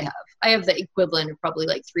like I have. I have the equivalent of probably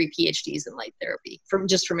like 3 PhDs in light therapy from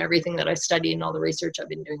everything that I've studied and all the research I've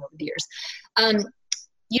been doing over the years.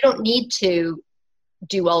 You don't need to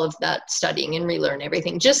do all of that studying and relearn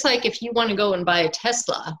everything. Just like if you want to go and buy a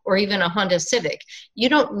Tesla or even a Honda Civic, you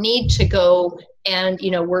don't need to go and, you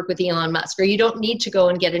know, work with Elon Musk, or you don't need to go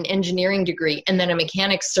and get an engineering degree and then a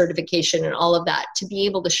mechanics certification and all of that to be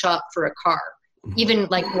able to shop for a car. Even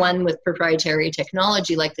like one with proprietary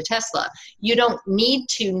technology like the Tesla. You don't need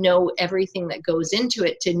to know everything that goes into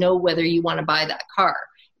it to know whether you want to buy that car.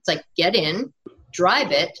 It's like, get in,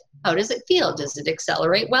 drive it. How does it feel? Does it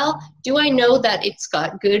accelerate well? Do I know that it's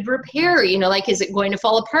got good repair? You know, like, is it going to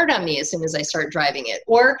fall apart on me as soon as I start driving it?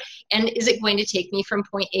 And is it going to take me from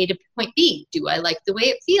point A to point B? Do I like the way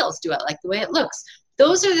it feels? Do I like the way it looks?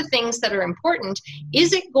 Those are the things that are important.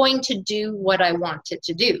 Is it going to do what I want it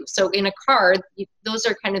to do? So in a car, those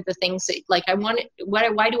are kind of the things that, like,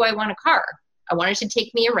 why do I want a car? I want it to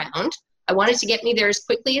take me around. I want it to get me there as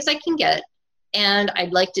quickly as I can get. And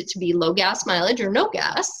I'd like it to be low gas mileage or no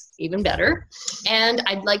gas, even better. And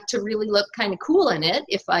I'd like to really look kind of cool in it.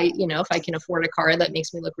 If I can afford a car that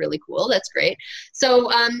makes me look really cool, that's great. So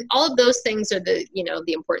all of those things are the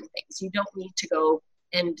important things. You don't need to go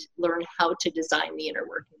and learn how to design the inner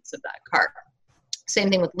workings of that car. Same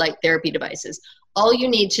thing with light therapy devices. All you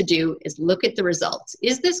need to do is look at the results.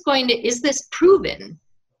 Is this proven?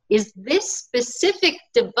 Is this specific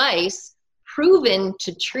device proven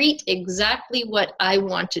to treat exactly what I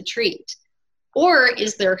want to treat? Or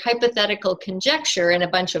is there hypothetical conjecture and a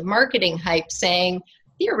bunch of marketing hype saying,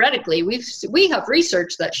 theoretically, we have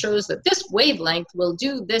research that shows that this wavelength will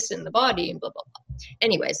do this in the body and blah, blah, blah.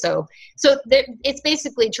 Anyway, so it's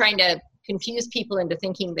basically trying to confuse people into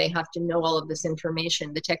thinking they have to know all of this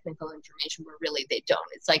information, the technical information, where really they don't.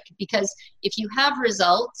 It's like, because if you have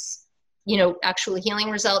results, you know, actual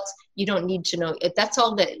healing results, you don't need to know. That's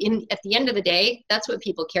all at the end of the day, that's what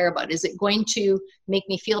people care about. Is it going to make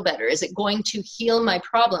me feel better? Is it going to heal my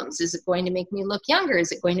problems? Is it going to make me look younger?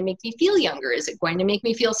 Is it going to make me feel younger? Is it going to make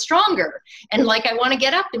me feel stronger? And like, I want to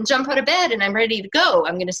get up and jump out of bed and I'm ready to go.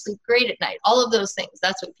 I'm going to sleep great at night. All of those things,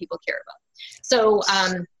 that's what people care about. So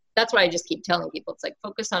that's why I just keep telling people, it's like,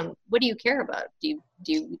 focus on, what do you care about? Do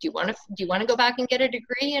you want to go back and get a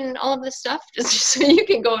degree and all of this stuff just so you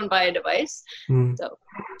can go and buy a device? So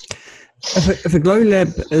if a glow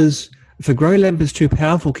lamp is too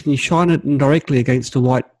powerful, can you shine it indirectly against a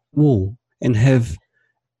white wall and have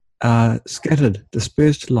scattered,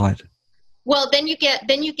 dispersed light? Well, then you get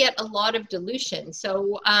a lot of dilution.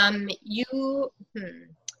 So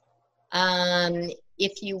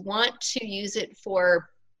if you want to use it for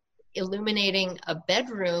illuminating a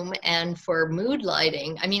bedroom and for mood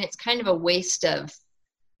lighting, I mean, it's kind of a waste of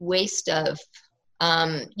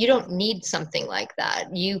you don't need something like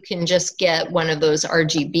that. You can just get one of those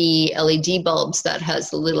RGB LED bulbs that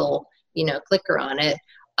has a little, you know, clicker on it.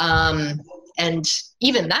 And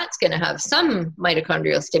even that's going to have some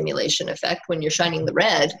mitochondrial stimulation effect when you're shining the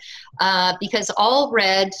red, because all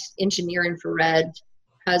red, near infrared,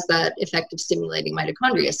 has that effect of stimulating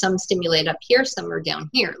mitochondria. Some stimulate up here, some are down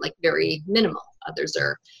here, like very minimal. Others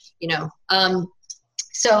are, you know.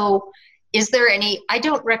 So is there any, I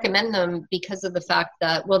don't recommend them because of the fact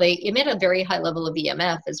that, well, they emit a very high level of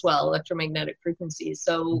EMF as well, electromagnetic frequencies.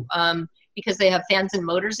 So because they have fans and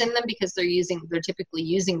motors in them, because they're typically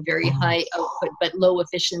using very high output but low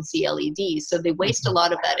efficiency LEDs. So they waste a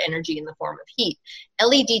lot of that energy in the form of heat.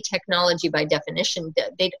 LED technology, by definition,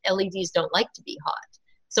 LEDs don't like to be hot.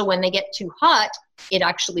 So when they get too hot, it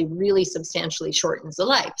actually really substantially shortens the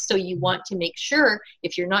life. So you want to make sure,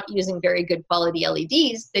 if you're not using very good quality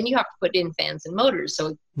LEDs, then you have to put in fans and motors so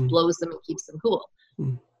it blows them and keeps them cool.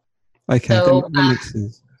 Okay, so, that makes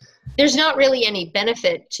sense. There's not really any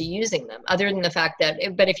benefit to using them other than the fact that,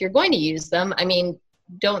 but if you're going to use them, I mean,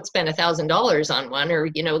 don't spend $1,000 on one, or,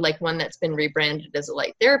 you know, like one that's been rebranded as a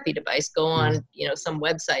light therapy device. Go on, you know, some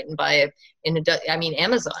website and buy it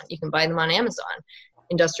Amazon. You can buy them on Amazon,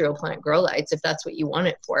 industrial plant grow lights, if that's what you want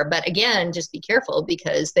it for. But again, just be careful,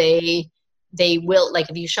 because they will, like,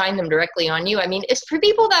 if you shine them directly on you, I mean, it's for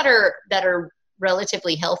people that are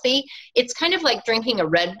relatively healthy. It's kind of like drinking a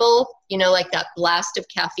Red Bull, you know, like that blast of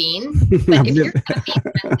caffeine. But if you're caffeine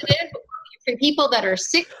sensitive, for people that are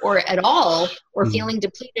sick or at all, or feeling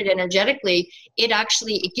depleted energetically,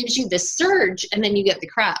 it gives you this surge, and then you get the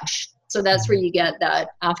crash. So that's where you get that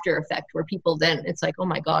after effect, where people then, it's like, oh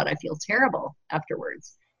my God, I feel terrible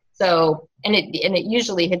afterwards. So, and it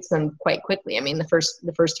usually hits them quite quickly. I mean, the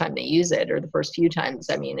first time they use it, or the first few times,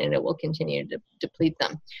 I mean, and it will continue to deplete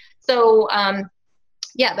them. So,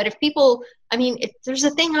 yeah, but if people, I mean, if there's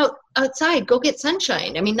a thing outside, go get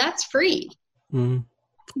sunshine. I mean, that's free.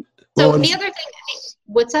 So the other thing,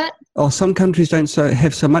 what's that? Oh, some countries don't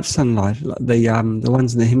have so much sunlight. Like the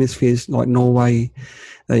ones in the hemispheres, like Norway,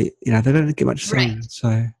 they don't get much sun. Right.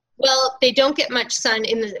 So. Well, they don't get much sun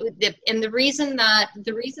and the reason that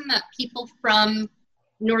people from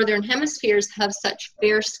northern hemispheres have such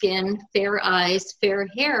fair skin, fair eyes, fair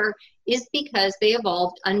hair is because they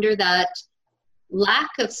evolved under that lack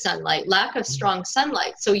of sunlight, lack of strong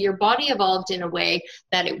sunlight. So your body evolved in a way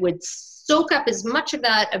that it would soak up as much of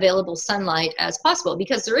that available sunlight as possible,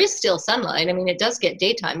 because there is still sunlight. I mean, it does get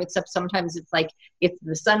daytime, except sometimes it's like if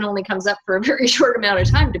the sun only comes up for a very short amount of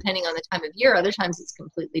time, depending on the time of year. Other times it's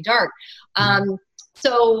completely dark.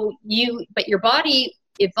 But your body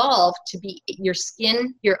evolved to be, your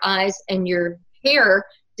skin, your eyes, and your hair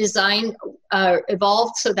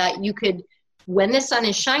evolved so that you could, when the sun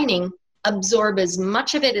is shining, absorb as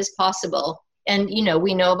much of it as possible. And, you know,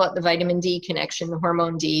 we know about the vitamin D connection, the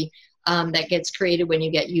hormone D, that gets created when you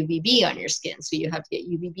get UVB on your skin. So you have to get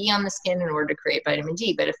UVB on the skin in order to create vitamin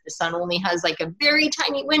D. But if the sun only has like a very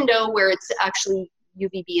tiny window where it's actually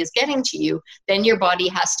UVB is getting to you, then your body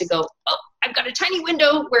has to go, oh, I've got a tiny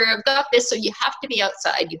window where I've got this. So you have to be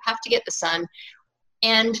outside. You have to get the sun.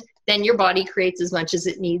 And then your body creates as much as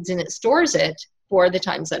it needs, and it stores it for the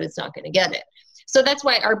times that it's not going to get it. So that's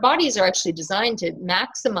why our bodies are actually designed to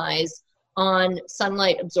maximize on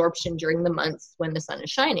sunlight absorption during the months when the sun is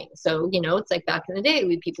shining. So, you know, it's like back in the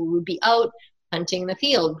day, people would be out hunting the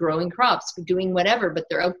field, growing crops, doing whatever, but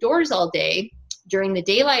they're outdoors all day during the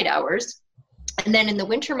daylight hours. And then in the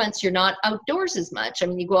winter months, you're not outdoors as much. I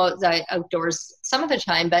mean, you go outdoors some of the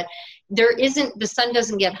time, but the sun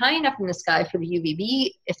doesn't get high enough in the sky for the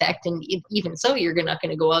UVB effect. And even so, you're not going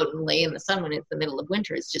to go out and lay in the sun when it's the middle of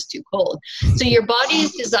winter. It's just too cold. So your body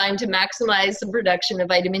is designed to maximize the production of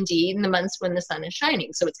vitamin D in the months when the sun is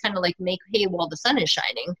shining. So it's kind of like make hay while the sun is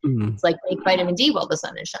shining. It's like make vitamin D while the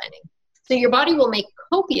sun is shining. So your body will make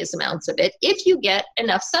copious amounts of it. If you get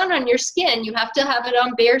enough sun on your skin, you have to have it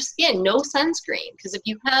on bare skin, no sunscreen. Because if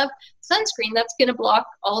you have sunscreen, that's going to block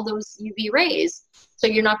all those UV rays. So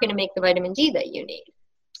you're not going to make the vitamin D that you need.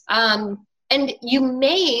 And you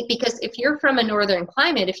may, because if you're from a northern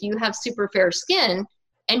climate, if you have super fair skin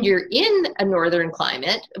and you're in a northern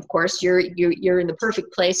climate, of course, you're in the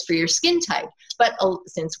perfect place for your skin type. But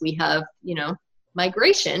since we have, you know,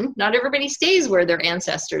 migration, not everybody stays where their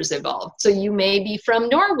ancestors evolved. So you may be from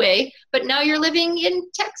Norway, but now you're living in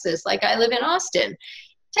Texas, like I live in Austin.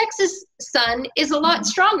 Texas sun is a lot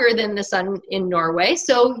stronger than the sun in Norway.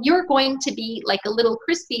 So you're going to be like a little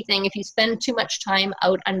crispy thing if you spend too much time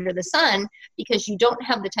out under the sun, because you don't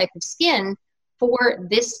have the type of skin for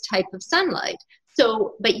this type of sunlight.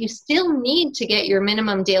 So, but you still need to get your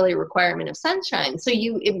minimum daily requirement of sunshine. So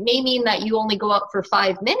it may mean that you only go out for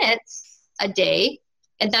 5 minutes a day,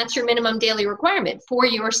 and that's your minimum daily requirement for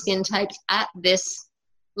your skin types at this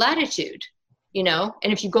latitude, you know.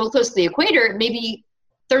 And if you go close to the equator, maybe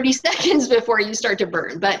 30 seconds before you start to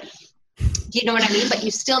burn. But do you know what I mean? But you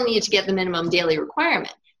still need to get the minimum daily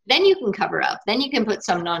requirement. Then you can cover up. Then you can put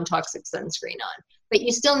some non-toxic sunscreen on. But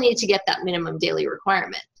you still need to get that minimum daily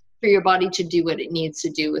requirement for your body to do what it needs to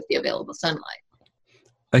do with the available sunlight.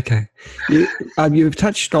 Okay. You've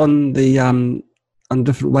touched on the on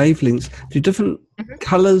different wavelengths. Do different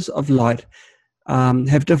colors of light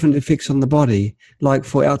have different effects on the body. Like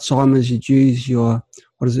for Alzheimer's, you'd use your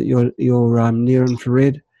near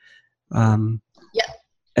infrared. Yeah.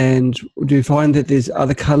 And do you find that there's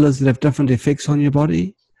other colors that have different effects on your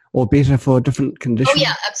body, or better for different conditions? Oh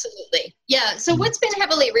yeah, absolutely. Yeah. So what's been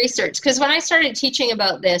heavily researched, because when I started teaching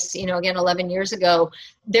about this, again, 11 years ago,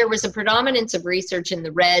 there was a predominance of research in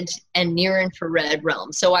the red and near infrared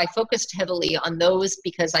realm. So I focused heavily on those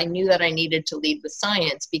because I knew that I needed to lead with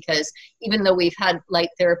science, because even though we've had light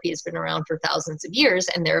therapy has been around for thousands of years,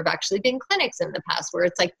 and there have actually been clinics in the past where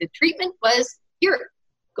it's like the treatment was, here,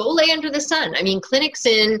 go lay under the sun. I mean, clinics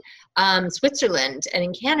in Switzerland and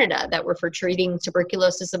in Canada that were for treating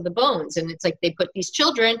tuberculosis of the bones. And it's like they put these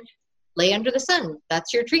children, lay under the sun.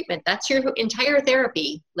 That's your treatment. That's your entire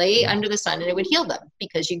therapy. Lay under the sun, and it would heal them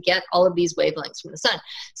because you get all of these wavelengths from the sun.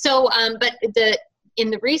 So, but in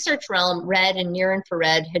the research realm, red and near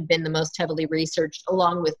infrared had been the most heavily researched,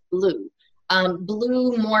 along with blue.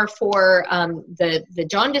 Blue more for the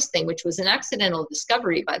jaundice thing, which was an accidental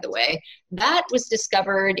discovery, by the way. That was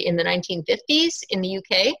discovered in the 1950s in the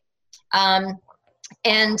UK.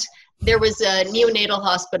 And there was a neonatal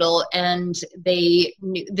hospital, and the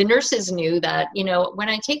nurses knew that, when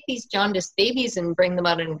I take these jaundice babies and bring them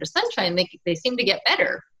out into sunshine, they seem to get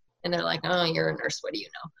better. And they're like, oh, you're a nurse, what do you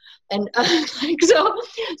know? And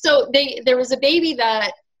so there was a baby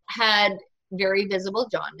that had very visible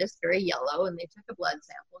jaundice, very yellow, and they took a blood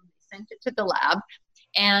sample and they sent it to the lab.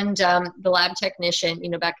 And the lab technician,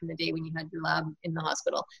 back in the day when you had your lab in the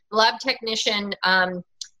hospital, the lab technician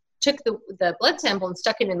took the blood sample and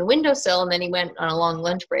stuck it in the windowsill, and then he went on a long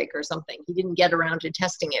lunch break or something. He didn't get around to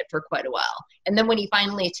testing it for quite a while. And then when he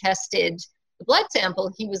finally tested the blood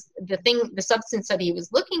sample, the substance that he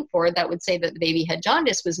was looking for that would say that the baby had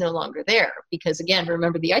jaundice was no longer there, because again,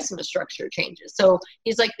 remember, the isomer structure changes. So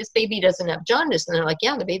he's like, this baby doesn't have jaundice. And they're like,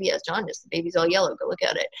 yeah, the baby has jaundice. The baby's all yellow. Go look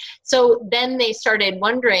at it. So then they started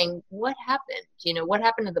wondering what happened, what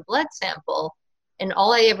happened to the blood sample? And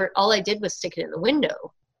all I did was stick it in the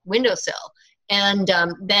windowsill. And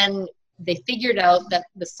then they figured out that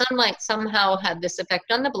the sunlight somehow had this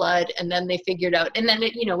effect on the blood, and then they figured out, and then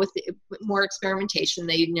with more experimentation,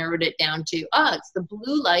 they narrowed it down to, it's the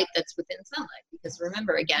blue light that's within sunlight, because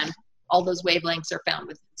remember, again, all those wavelengths are found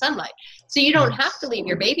within sunlight. So you don't have to leave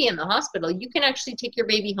your baby in the hospital. You can actually take your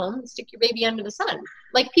baby home and stick your baby under the sun,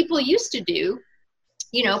 like people used to do.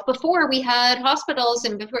 Before we had hospitals,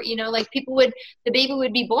 and before, the baby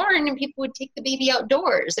would be born and people would take the baby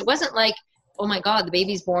outdoors. It wasn't like, oh my God, the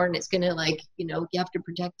baby's born, it's going to you have to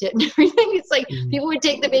protect it and everything. It's like people would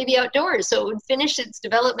take the baby outdoors. So it would finish its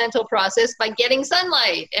developmental process by getting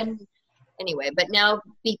sunlight. And anyway, but now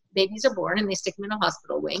babies are born and they stick them in a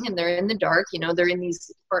hospital wing, and they're in the dark, they're in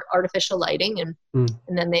these artificial lighting, and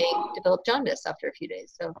then they develop jaundice after a few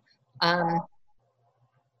days. So,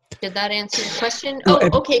 did that answer your question? Oh,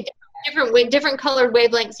 okay. Different colored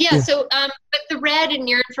wavelengths. Yeah. So, but the red and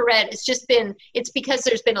near infrared, it's because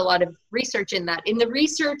there's been a lot of research in that. In the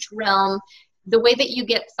research realm, the way that you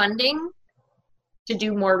get funding to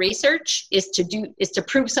do more research is to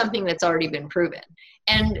prove something that's already been proven.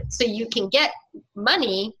 And so you can get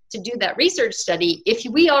money to do that research study if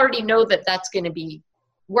we already know that that's going to be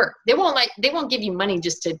work. They won't give you money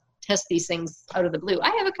just to test these things out of the blue. I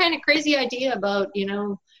have a kind of crazy idea about,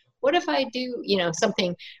 what if I do,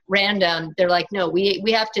 something random? They're like, no, we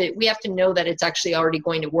have to know that it's actually already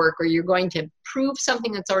going to work, or you're going to prove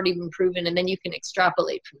something that's already been proven, and then you can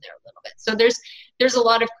extrapolate from there a little bit. So there's a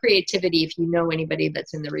lot of creativity, if you know anybody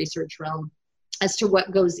that's in the research realm, as to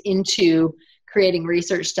what goes into creating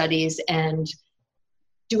research studies and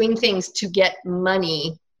doing things to get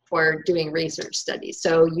money for doing research studies.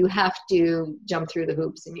 So you have to jump through the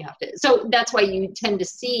hoops, and so that's why you tend to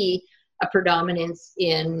see a predominance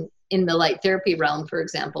in the light therapy realm, for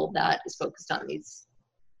example, that is focused on these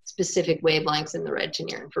specific wavelengths in the red to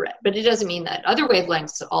near infrared. But it doesn't mean that other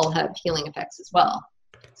wavelengths all have healing effects as well.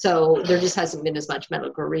 So there just hasn't been as much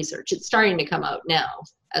medical research. It's starting to come out now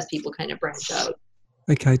as people kind of branch out.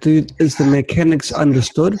 Okay, is the mechanics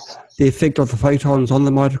understood, the effect of the photons on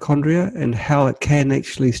the mitochondria and how it can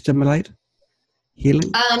actually stimulate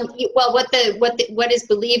healing? Well, what is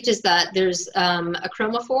believed is that there's a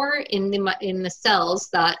chromophore in the cells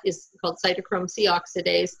that is called cytochrome C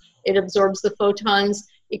oxidase. It absorbs the photons.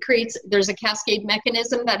 There's a cascade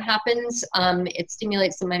mechanism that happens. It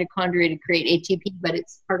stimulates the mitochondria to create ATP, but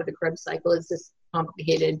it's part of the Krebs cycle. It's this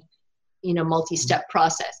complicated, multi-step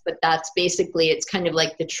process. But that's basically, it's kind of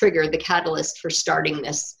like the trigger, the catalyst for starting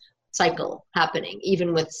this cycle happening,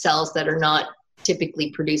 even with cells that are not typically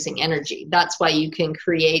producing energy. That's why you can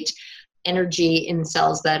create energy in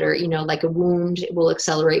cells that are, like a wound. It will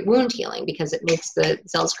accelerate wound healing because it makes the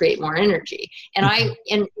cells create more energy. And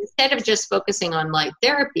and instead of just focusing on light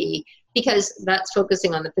therapy, because that's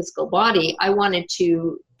focusing on the physical body, I wanted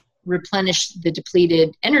to replenish the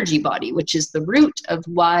depleted energy body, which is the root of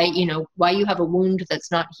why you have a wound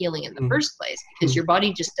that's not healing in the first place, because your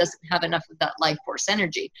body just doesn't have enough of that life force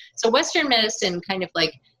energy. So Western medicine kind of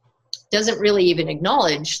like doesn't really even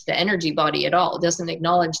acknowledge the energy body at all. It doesn't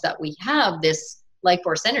acknowledge that we have this life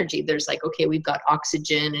force energy. There's like, okay, we've got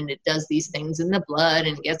oxygen and it does these things in the blood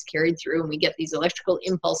and it gets carried through and we get these electrical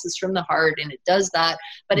impulses from the heart and it does that.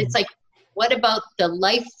 But it's like, what about the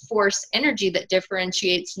life force energy that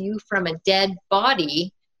differentiates you from a dead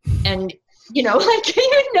body? And, like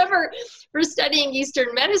you would never, for studying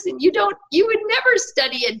Eastern medicine, you would never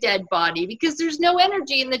study a dead body because there's no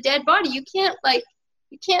energy in the dead body. You can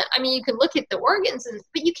look at the organs,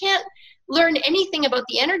 but you can't learn anything about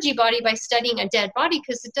the energy body by studying a dead body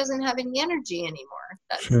because it doesn't have any energy anymore.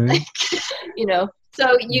 That's True.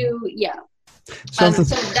 So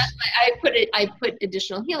that's why I put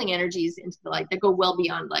additional healing energies into the light that go well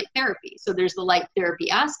beyond light therapy. So there's the light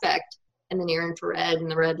therapy aspect and the near infrared and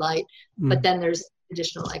the red light, but then there's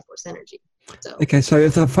additional life force energy. So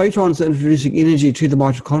if the photons are introducing energy to the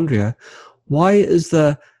mitochondria, why is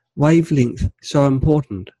the wavelength so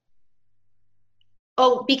important?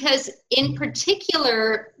 Oh, because in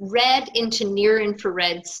particular, red into near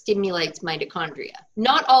infrared stimulates mitochondria.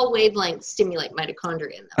 Not all wavelengths stimulate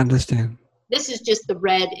mitochondria. Understand. This is just the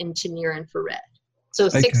red into near infrared. So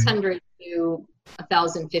 600 to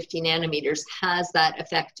 1050 nanometers has that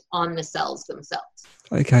effect on the cells themselves.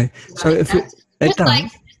 Okay. So if just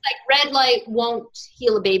like red light won't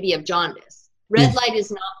heal a baby of jaundice. Red light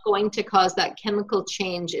is not going to cause that chemical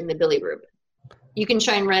change in the bilirubin. You can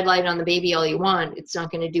shine red light on the baby all you want. It's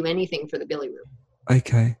not going to do anything for the bilirubin.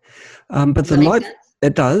 Okay. But the light,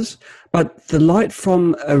 it does. But the light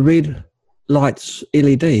from a red light's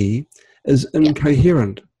LED is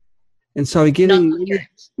incoherent. And so we're getting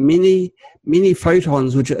many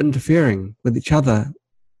photons which are interfering with each other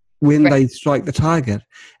when they strike the target.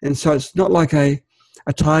 And so it's not like a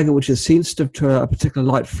target which is sensitive to a particular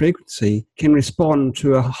light frequency can respond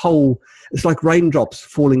to a whole. It's like raindrops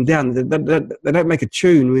falling down. They don't make a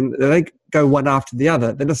tune when they don't go one after the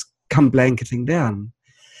other. They just come blanketing down.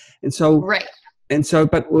 And so,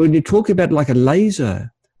 but when you talk about like a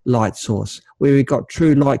laser light source where we've got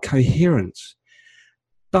true light coherence,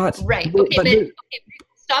 stop,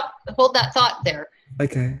 hold that thought there.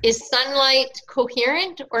 Okay. Is sunlight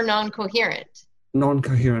coherent or non-coherent?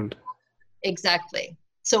 Non-coherent. Exactly.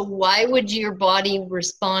 So why would your body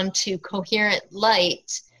respond to coherent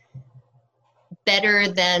light better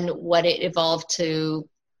than what it evolved to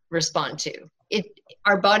respond to?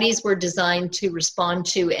 Our bodies were designed to respond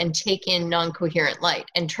to and take in non-coherent light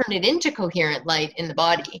and turn it into coherent light in the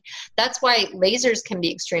body. That's why lasers can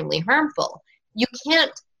be extremely harmful. You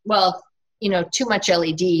can't, too much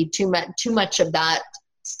LED, too much of that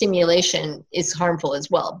stimulation is harmful as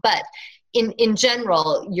well. But in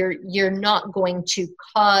general, you're not going to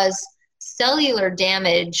cause cellular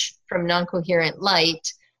damage from non-coherent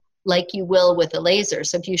light like you will with a laser.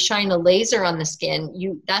 So if you shine a laser on the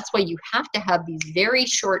skin, that's why you have to have these very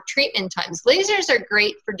short treatment times. Lasers are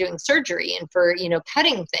great for doing surgery and for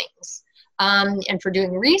cutting things and for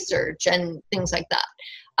doing research and things like that.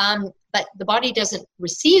 But the body doesn't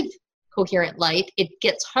receive coherent light, it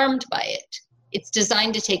gets harmed by it. It's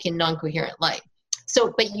designed to take in non-coherent light.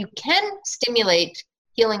 So, but you can stimulate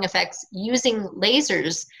healing effects using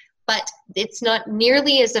lasers, but it's not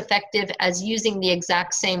nearly as effective as using the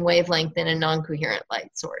exact same wavelength in a non-coherent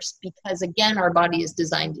light source, because again, our body is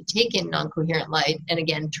designed to take in non-coherent light and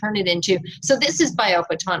again, turn it into, so this is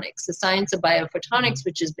biophotonics, the science of biophotonics,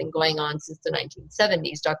 which has been going on since the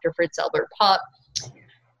 1970s. Dr. Fritz Albert Popp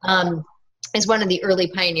is one of the early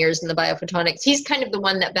pioneers in the biophotonics. He's kind of the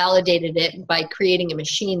one that validated it by creating a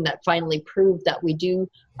machine that finally proved that we do,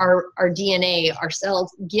 our DNA, our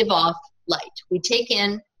cells give off light. We take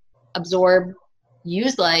in, absorb,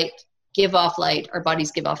 use light, give off light, our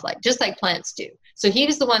bodies give off light, just like plants do. So he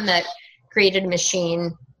was the one that created a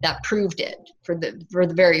machine that proved it for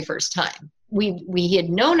the very first time. We had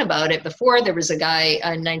known about it before. There was a guy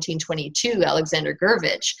in 1922, Alexander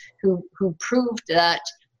Gurevich, who proved that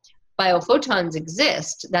biophotons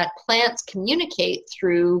exist, that plants communicate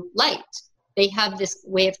through light. They have this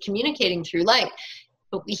way of communicating through light,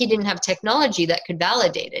 but he didn't have technology that could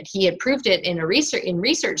validate it. He had proved it in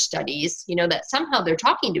research studies, that somehow they're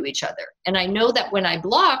talking to each other. And I know that when I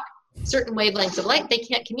block certain wavelengths of light, they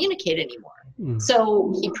can't communicate anymore.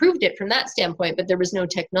 So he proved it from that standpoint, but there was no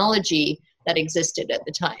technology that existed at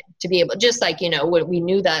the time to be able, just like, we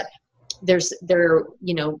knew that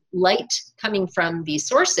light coming from these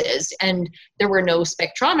sources, and there were no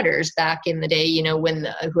spectrometers back in the day, when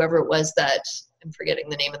whoever it was that, I'm forgetting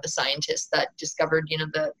the name of the scientist that discovered,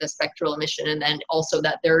 the spectral emission, and then also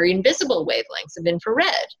that there are invisible wavelengths of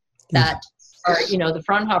infrared that are, the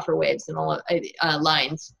Fraunhofer waves and all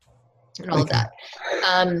lines and all of that.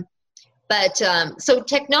 So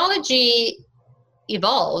technology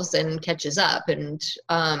evolves and catches up, and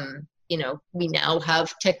we now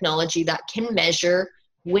have technology that can measure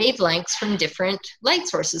wavelengths from different light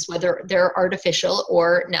sources, whether they're artificial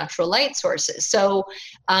or natural light sources. So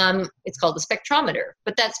it's called a spectrometer,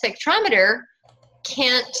 but that spectrometer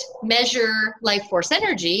can't measure life force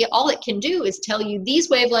energy. All it can do is tell you these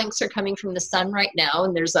wavelengths are coming from the sun right now,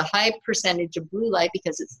 and there's a high percentage of blue light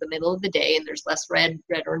because it's the middle of the day, and there's less red,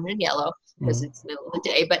 orange, and yellow because it's the middle of the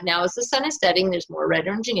day. But now as the sun is setting, there's more red,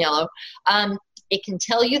 orange, and yellow. It can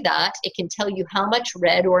tell you that. It can tell you how much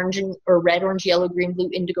red, orange, yellow, green, blue,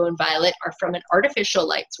 indigo, and violet are from an artificial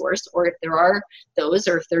light source, or if there are those,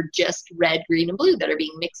 or if they're just red, green, and blue that are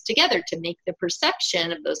being mixed together to make the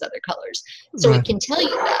perception of those other colors. So it can tell you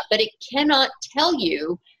that, but it cannot tell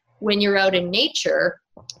you when you're out in nature.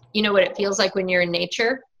 You know what it feels like when you're in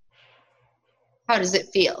nature? How does it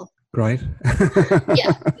feel? Great.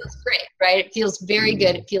 Yeah, it feels great, right? It feels very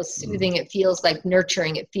good. It feels soothing. It feels like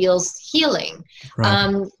nurturing. It feels healing.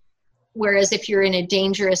 Right. Whereas if you're in a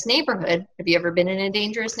dangerous neighborhood, have you ever been in a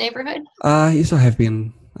dangerous neighborhood? Yes, I have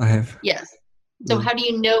been. I have. Yes. So how do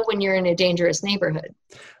you know when you're in a dangerous neighborhood?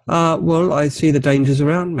 Well, I see the dangers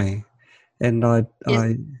around me, and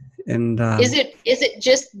is it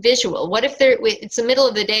just visual? What if it's the middle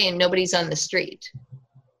of the day and nobody's on the street?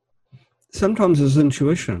 Sometimes it's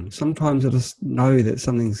intuition. Sometimes I just know that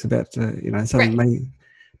something's about to, something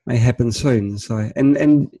may happen soon. So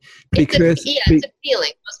and precursor. It's a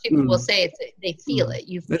feeling. Most people will say they feel it.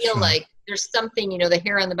 You feel like there's something. The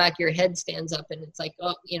hair on the back of your head stands up, and it's like,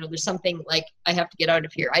 oh, there's something like I have to get out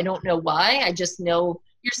of here. I don't know why. I just know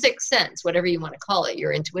your sixth sense, whatever you want to call it,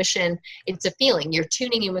 your intuition. It's a feeling. You're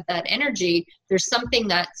tuning in with that energy. There's something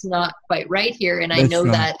that's not quite right here, and I know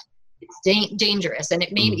that. It's dangerous, and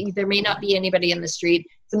there may not be anybody in the street.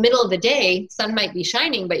 It's the middle of the day, sun might be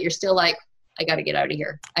shining, but you're still like, I got to get out of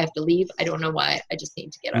here. I have to leave. I don't know why. I just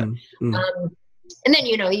need to get out. And then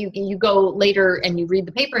you go later and you read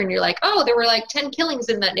the paper and you're like, oh, there were like 10 killings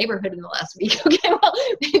in that neighborhood in the last week. Okay, well,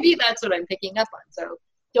 maybe that's what I'm picking up on. So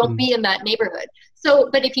don't be in that neighborhood. So,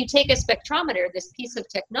 but if you take a spectrometer, this piece of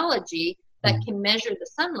technology that can measure the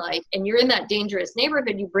sunlight, and you're in that dangerous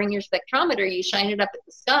neighborhood, you bring your spectrometer, you shine it up at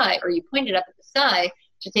the sky, or you point it up at the sky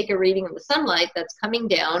to take a reading of the sunlight that's coming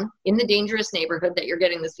down in the dangerous neighborhood that you're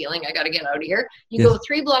getting this feeling, I got to get out of here. You go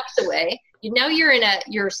 3 blocks away. Now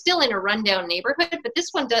you're still in a rundown neighborhood, but this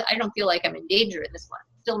one, I don't feel like I'm in danger in this one.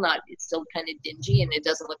 It's still kind of dingy and it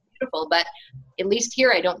doesn't look beautiful, but at least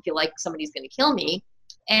here I don't feel like somebody's going to kill me.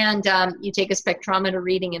 And you take a spectrometer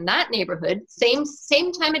reading in that neighborhood, same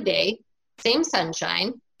time of day, same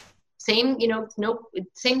sunshine, same,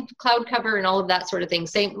 same cloud cover and all of that sort of thing.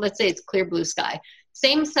 Let's say it's clear blue sky,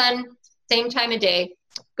 same sun, same time of day.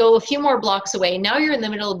 Go a few more blocks away. Now you're in the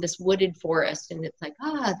middle of this wooded forest, and it's like,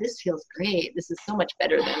 this feels great. This is so much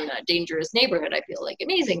better than a dangerous neighborhood. I feel like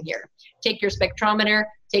amazing here. Take your spectrometer,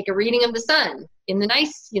 take a reading of the sun in the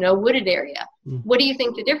nice, wooded area. What do you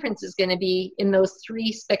think the difference is going to be in those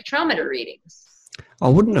 3 spectrometer readings? I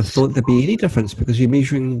wouldn't have thought there'd be any difference because you're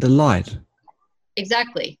measuring the light.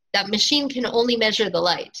 Exactly. That machine can only measure the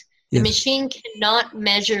light. The machine cannot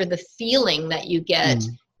measure the feeling that you get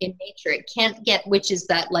in nature. It can't get, which is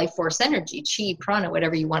that life force energy, chi, prana,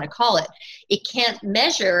 whatever you want to call it. It can't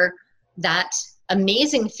measure that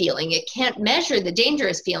amazing feeling. It can't measure the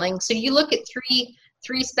dangerous feeling. So you look at three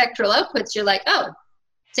spectral outputs, you're like, oh,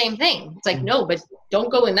 same thing. It's like, no, but don't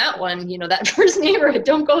go in that one, that first neighborhood,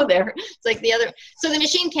 don't go there. It's like the other. So the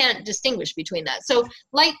machine can't distinguish between that. So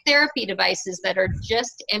light therapy devices that are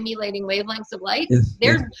just emulating wavelengths of light,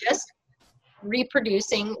 they're just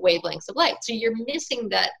reproducing wavelengths of light. So you're missing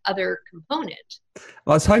that other component.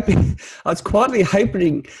 I was quietly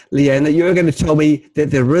hoping, Leanne, that you were going to tell me that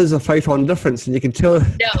there is a photon difference and you can tell. No,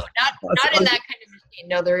 not in that kind of machine.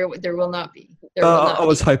 No, there will not be. I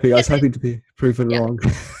was hoping to be proven wrong.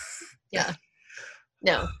 Yeah.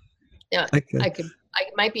 No. Okay. I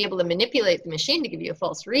might be able to manipulate the machine to give you a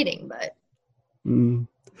false reading, but.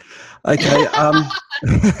 Okay.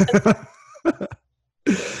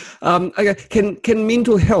 Okay. Can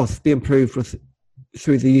mental health be improved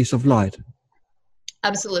through the use of light?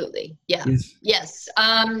 Absolutely. Yeah. Yes. Yes.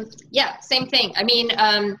 Yeah, same thing. I mean,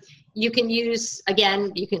 you can use,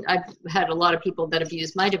 again, I've had a lot of people that have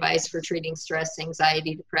used my device for treating stress,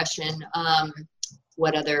 anxiety, depression,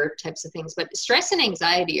 what other types of things, but stress and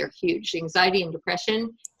anxiety are huge. Anxiety and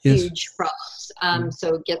depression, Yes. huge problems.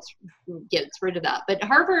 So it gets rid of that. But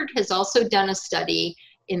Harvard has also done a study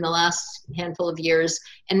in the last handful of years,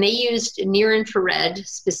 and they used near infrared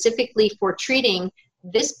specifically for treating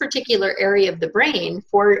this particular area of the brain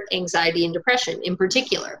for anxiety and depression in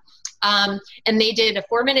particular. And they did a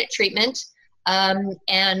 4-minute treatment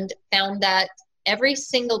and found that every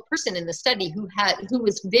single person in the study who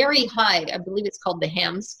was very high, I believe it's called the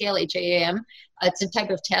HAM scale, HAM. It's a type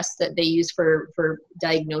of test that they use for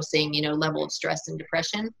diagnosing, level of stress and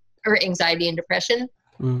depression or anxiety and depression.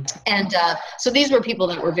 And so these were people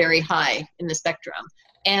that were very high in the spectrum.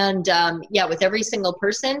 And with every single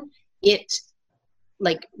person, it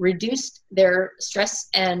reduced their stress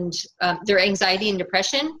and their anxiety and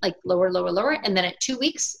depression, lower. And then at 2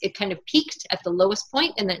 weeks, it kind of peaked at the lowest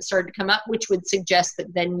point and then it started to come up, which would suggest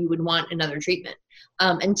that then you would want another treatment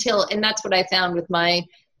and that's what I found with my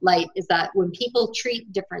light, is that when people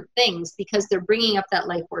treat different things, because they're bringing up that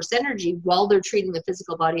life force energy while they're treating the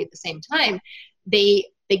physical body at the same time, they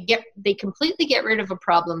completely get rid of a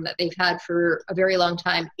problem that they've had for a very long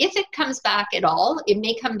time. If it comes back at all, it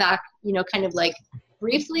may come back, kind of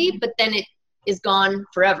briefly, but then it is gone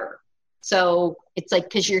forever. So it's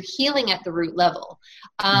because you're healing at the root level.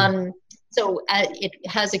 So it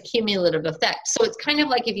has a cumulative effect. So it's kind of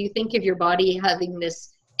like if you think of your body having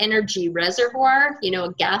this energy reservoir,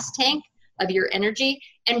 a gas tank of your energy.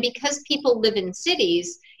 And because people live in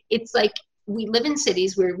cities, it's we live in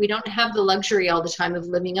cities where we don't have the luxury all the time of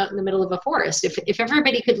living out in the middle of a forest. If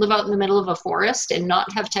everybody could live out in the middle of a forest and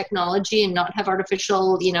not have technology and not have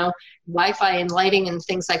artificial, Wi-Fi and lighting and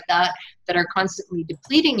things like that are constantly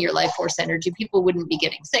depleting your life force energy, people wouldn't be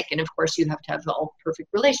getting sick. And of course you have to have all perfect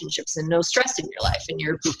relationships and no stress in your life and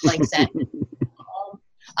you're zen.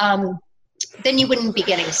 Then you wouldn't be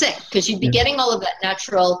getting sick because you'd be getting all of that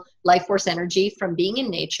natural life force energy from being in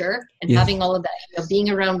nature and having all of that, being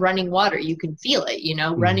around running water. You can feel it,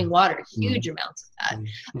 running water, huge amounts of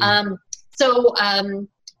that.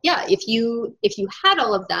 If you had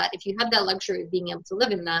all of that, if you had that luxury of being able to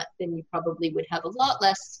live in that, then you probably would have a lot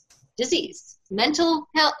less disease, mental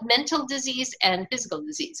health, mental disease and physical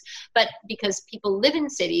disease. But because people live in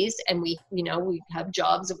cities and we have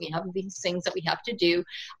jobs and we have these things that we have to do,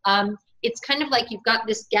 it's kind of like you've got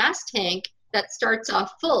this gas tank that starts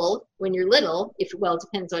off full when you're little. It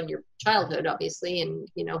depends on your childhood, obviously, and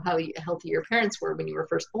how healthy your parents were when you were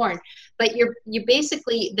first born. But you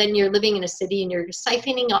basically, then you're living in a city and you're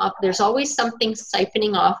siphoning off. There's always something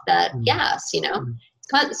siphoning off that gas,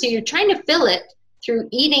 So you're trying to fill it through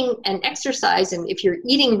eating and exercise. And if you're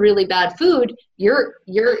eating really bad food, your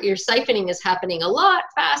siphoning is happening a lot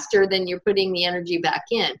faster than you're putting the energy back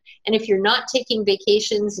in. And if you're not taking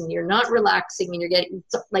vacations and you're not relaxing and you're getting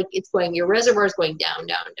your reservoir is going down.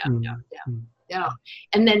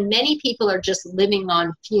 And then many people are just living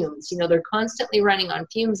on fumes. They're constantly running on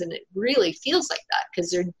fumes, and it really feels like that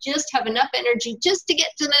because they just have enough energy just to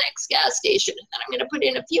get to the next gas station. And then I'm going to put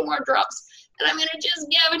in a few more drops and I'm going to just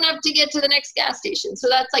have enough to get to the next gas station. So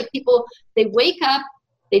that's people, they wake up,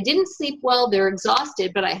 they didn't sleep well, they're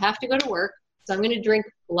exhausted, but I have to go to work. So I'm going to drink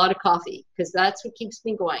a lot of coffee because that's what keeps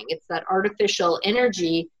me going. It's that artificial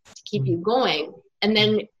energy to keep you going. And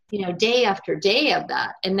then, day after day of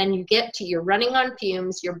that. And then you're running on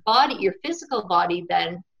fumes, your body, your physical body,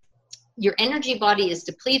 then your energy body is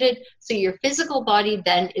depleted. So your physical body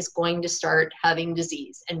then is going to start having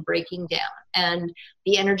disease and breaking down. And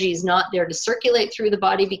the energy is not there to circulate through the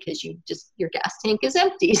body because your gas tank is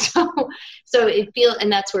empty. So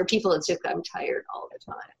and that's where people, it's just, I'm tired all the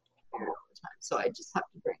time. So I just have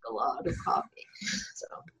to drink a lot of coffee. So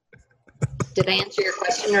did I answer your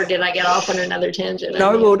question or did I get off on another tangent?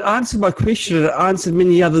 No, well, it answered my question. It answered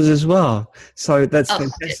many others as well. So that's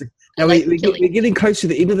fantastic. Now we're getting close to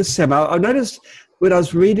the end of the summer. I noticed when I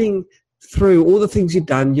was reading through all the things you've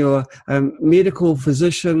done, you're a medical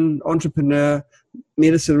physician, entrepreneur,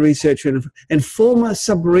 medicine researcher, and former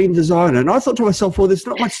submarine designer. And I thought to myself, well, there's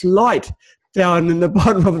not much light down in the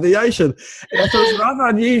bottom of the ocean. And I thought it was rather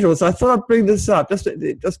unusual. So I thought I'd bring this up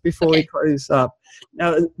just before we close up.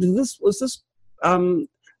 Now, I've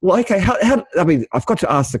got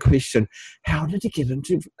to ask the question, how did you get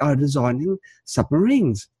into designing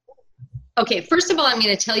submarines? Okay, first of all, I'm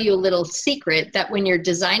going to tell you a little secret that when you're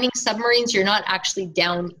designing submarines, you're not actually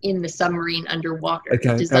down in the submarine underwater. Okay,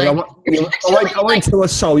 I won't tell a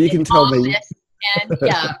soul. You can tell me. And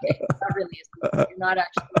not really. You're not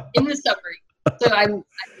actually in the submarine. So I'm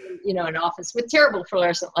in an office with terrible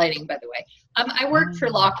fluorescent lighting, by the way. I worked for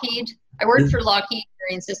Lockheed. I worked for Lockheed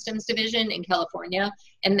Marine Systems Division in California,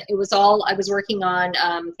 and it was all, I was working on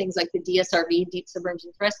things like the DSRV, Deep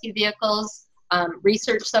Submergence Rescue Vehicles,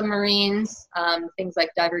 research submarines, things like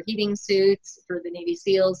diver heating suits for the Navy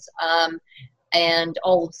SEALs, and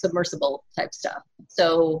all submersible type stuff.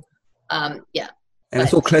 So, yeah. And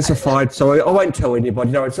it's all classified, so I won't tell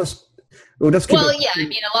anybody. No, it's just, we'll just keep well, yeah, I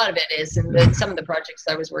mean, a lot of it is, and some of the projects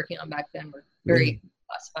I was working on back then were very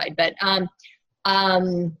classified.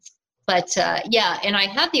 Yeah, and I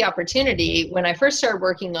had the opportunity when I first started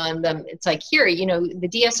working on them. It's like here, the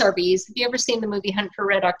DSRVs. Have you ever seen the movie Hunt for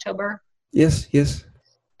Red October? Yes.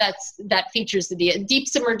 That features the Deep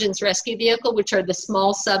Submergence Rescue Vehicle, which are the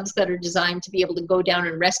small subs that are designed to be able to go down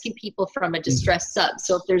and rescue people from a distressed sub.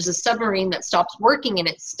 So if there's a submarine that stops working and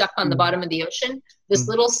it's stuck on the bottom of the ocean, this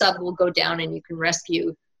little sub will go down and you can rescue,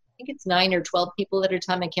 I think it's 9 or 12 people at a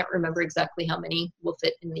time. I can't remember exactly how many will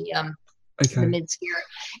fit in the mid-sphere.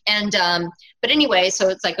 And but anyway, so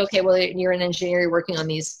it's like, okay, well, you're an engineer, you're working on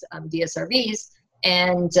these DSRVs,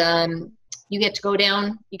 and you get to go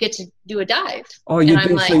down, you get to do a dive. Oh, you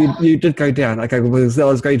did, like, so you did go down. Okay, well, I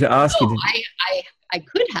was going to ask you. I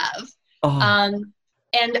could have. Oh.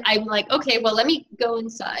 And I'm like, okay, well, let me go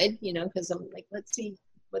inside, because I'm like, let's see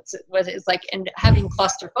what it's like. And having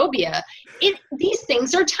claustrophobia, these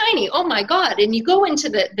things are tiny. Oh my God. And you go into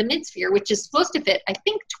the midsphere, which is supposed to fit, I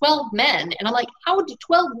think, 12 men. And I'm like, how do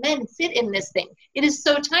 12 men fit in this thing? It is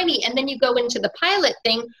so tiny. And then you go into the pilot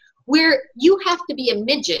thing, where you have to be a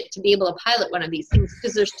midget to be able to pilot one of these things,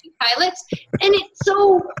 because there's 2 pilots, and it's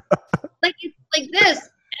so like, it's like this,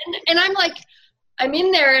 and I'm like, I'm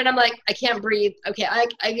in there and I'm like, I can't breathe. Okay,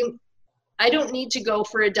 I don't need to go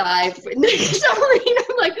for a dive in the submarine.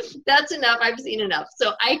 I'm like, that's enough. I've seen enough.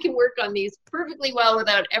 So I can work on these perfectly well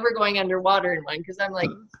without ever going underwater in one, because I'm like,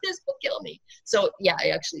 this will kill me. So yeah, I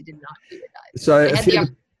actually did not do a dive.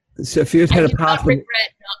 So if you had a part, I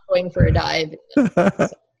regret not going for a dive.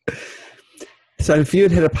 So if you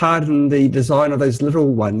had a part in the design of those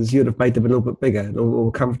little ones, you'd have made them a little bit bigger or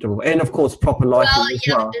more comfortable, and of course proper lighting as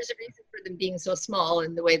well. But there's a reason for them being so small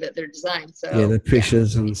in the way that they're designed. So yeah, the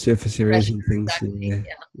pressures and surface areas and things. Exactly,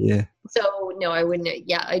 yeah. So no, I wouldn't.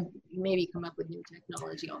 Yeah, I'd maybe come up with new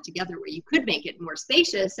technology altogether where you could make it more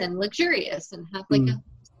spacious and luxurious and have like a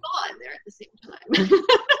spa in there at the same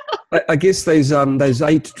time. I guess those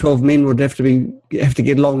 8 to 12 men would have to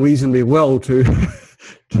get along reasonably well to.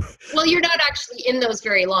 Well, you're not actually in those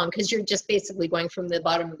very long, because you're just basically going from the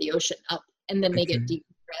bottom of the ocean up, and then they get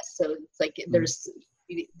decompressed. So it's like they're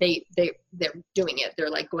doing it. They're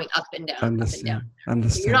like going up and down, up and down.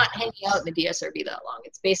 So you're not hanging out in the DSRV that long.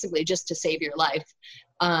 It's basically just to save your life,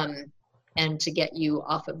 and to get you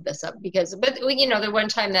off of the sub. But the one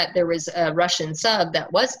time that there was a Russian sub that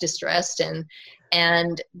was distressed,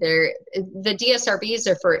 and the DSRVs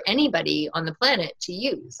are for anybody on the planet to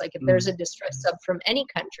use. Like if there's a distress sub from any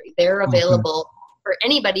country, they're available for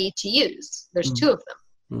anybody to use. There's 2 of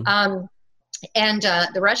them. And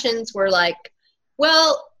the Russians were like,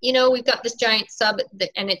 well, we've got this giant sub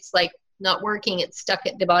and it's like not working. It's stuck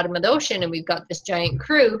at the bottom of the ocean, and we've got this giant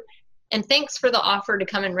crew. And thanks for the offer to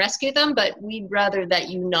come and rescue them, but we'd rather that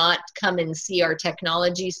you not come and see our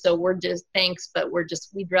technology. So we're just, thanks, but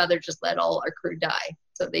we'd rather just let all our crew die.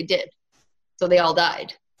 So they did. So they all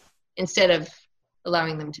died instead of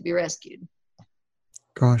allowing them to be rescued.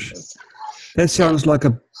 Gosh, that sounds like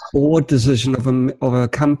a board decision of a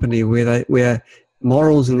company where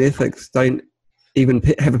morals and ethics don't even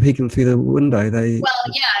have a peeking through the window.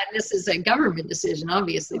 This is a government decision,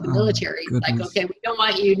 obviously. The military, like, okay, we don't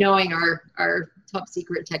want you knowing our top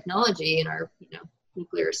secret technology and our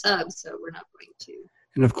nuclear subs, so we're not going to.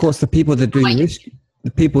 And of course, the people that do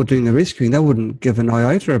the people doing the rescuing, they wouldn't give an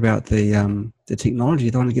iota about the technology.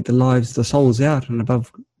 They want to get the souls out and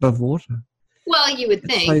above water. Well, you would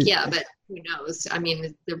think, but who knows? I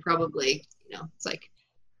mean, they're probably, it's like.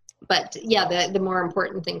 But yeah, the more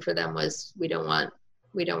important thing for them was we don't want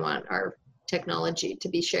our technology to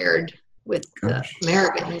be shared with the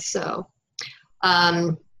Americans. So,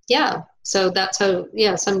 so that's how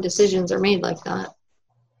some decisions are made like that.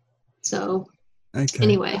 So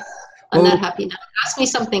anyway, on that happy note, ask me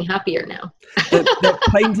something happier now. that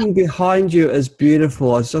painting behind you is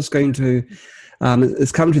beautiful. I was just going to.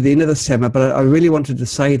 It's come to the end of the summer, but I really wanted to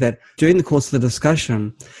say that during the course of the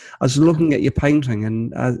discussion, I was looking at your painting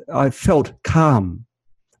and I felt a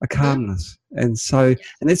calmness. And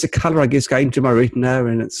that's a colour, I guess, going to my retina,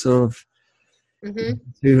 and it's sort of,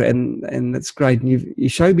 and it's great. And you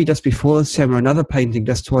showed me just before the summer another painting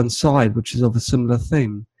just to one side, which is of a similar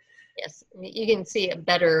theme. Yes, you can see a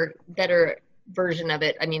better version of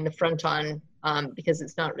it. I mean, the front on, because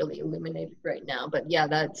it's not really illuminated right now, but yeah,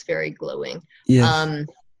 that's very glowing. Yes.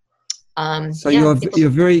 So yeah, you're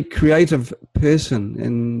a very creative person,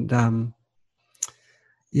 and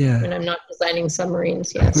yeah. When I'm not designing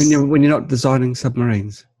submarines, yes. When you're not designing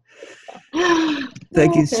submarines.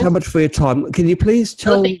 Thank you so much for your time. Can you please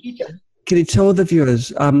tell? Thank you, John. Can you tell the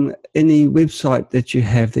viewers any website that you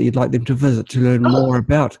have that you'd like them to visit to learn more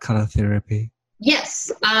about color therapy? Yes.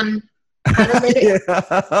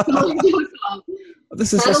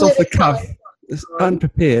 This is just off the cuff. It's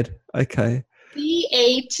unprepared. Okay.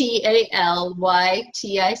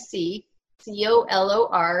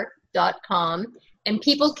 CATALYTICCOLOR.com. And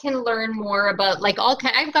people can learn more about, like,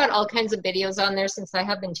 I've got all kinds of videos on there since I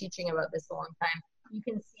have been teaching about this a long time. You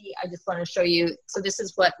can see, I just want to show you. So this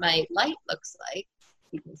is what my light looks like.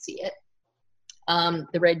 You can see it.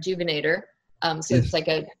 The Rejuvenator. So yes. It's like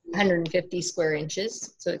 150 square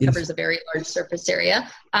inches. So it covers a very large surface area.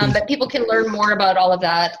 But people can learn more about all of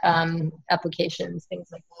that, applications, things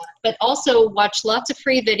like that. But also watch lots of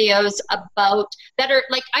free videos about that are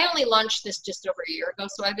like, I only launched this just over a year ago.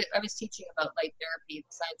 So I was teaching about light therapy, the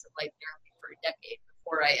science of light therapy for a decade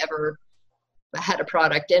before I ever had a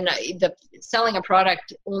product. And selling a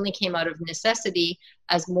product only came out of necessity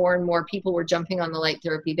as more and more people were jumping on the light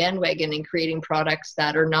therapy bandwagon and creating products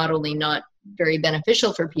that are not only not very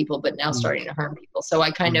beneficial for people, but now starting to harm people. So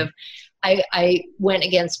I kind of, I went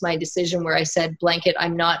against my decision where I said, blanket,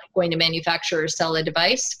 I'm not going to manufacture or sell a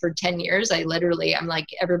device for 10 years. I'm like,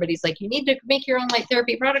 everybody's like, you need to make your own light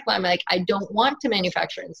therapy product line. I'm like, I don't want to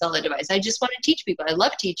manufacture and sell a device. I just want to teach people. I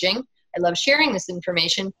love teaching. I love sharing this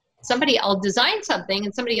information. I'll design something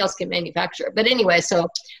and somebody else can manufacture it. But anyway, so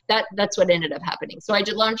that's what ended up happening. So I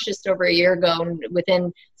launched just over a year ago, and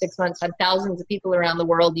within 6 months, had thousands of people around the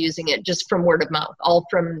world using it just from word of mouth, all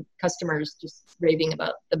from customers just raving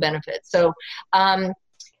about the benefits. So,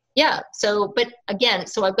 but again,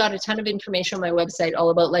 so I've got a ton of information on my website all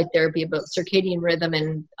about light therapy, about circadian rhythm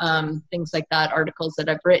and things like that, articles that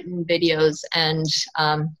I've written, videos, and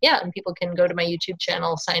and people can go to my YouTube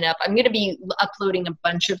channel, sign up. I'm going to be uploading a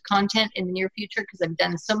bunch of content in the near future because I've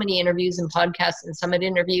done so many interviews and podcasts and summit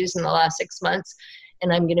interviews in the last 6 months,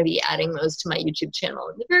 and I'm going to be adding those to my YouTube channel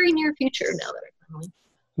in the very near future now that I finally.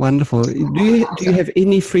 Wonderful. Do you have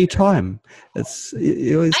any free time? Because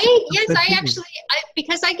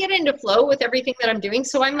I get into flow with everything that I'm doing.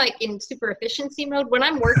 So I'm like in super efficiency mode. When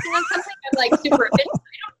I'm working on something, I'm like super efficient.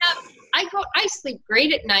 I sleep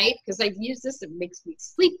great at night because I've used this. It makes me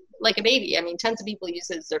sleep like a baby. I mean, tons of people use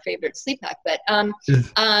it as their favorite sleep hack. But so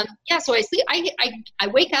I sleep. I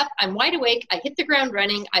wake up. I'm wide awake. I hit the ground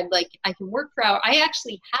running. I can work for hours. I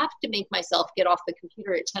actually have to make myself get off the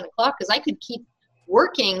computer at 10 o'clock because I could keep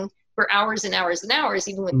working for hours and hours and hours,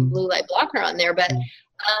 even with the blue light blocker on there. But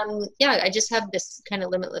I just have this kind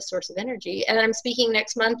of limitless source of energy. And I'm speaking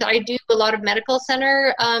next month. I do a lot of medical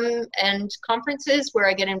center and conferences where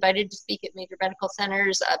I get invited to speak at major medical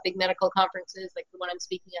centers, big medical conferences like the one I'm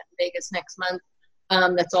speaking at in Vegas next month.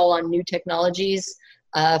 That's all on new technologies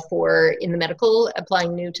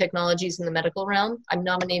applying new technologies in the medical realm. I'm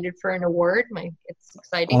nominated for an award. It's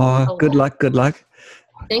exciting. Oh, good luck.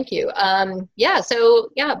 Thank you. But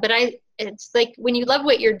it's like when you love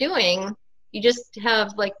what you're doing, you just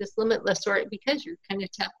have like this limitless sort because you're kind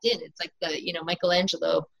of tapped in. It's like the,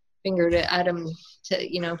 Michelangelo finger to Adam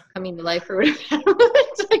to, coming to life or whatever.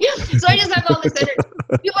 So I just have all this energy.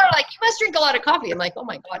 People are like, you must drink a lot of coffee. I'm like, oh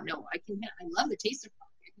my God, no, I love the taste of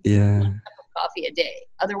coffee. Yeah. 1 cup of coffee a day.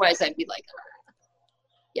 Otherwise I'd be like,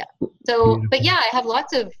 yeah. So, beautiful. But I have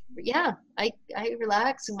lots of, I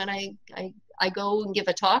relax. And when I go and give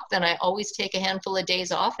a talk, then I always take a handful of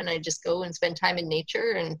days off and I just go and spend time in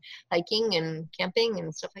nature and hiking and camping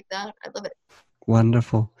and stuff like that. I love it.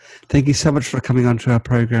 Wonderful. Thank you so much for coming on to our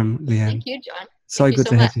program, Leanne. Thank you, John. So good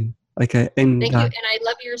to have you. Okay. And thank you. And I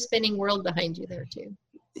love your spinning world behind you there too.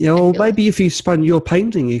 Yeah, well, maybe if you spun your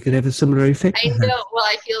painting, you could have a similar effect. I know. Well,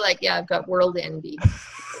 I feel like, I've got world envy.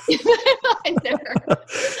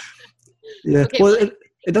 Yeah. Okay, well, it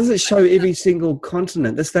doesn't show every single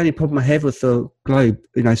continent. That's the only problem I have with the globe,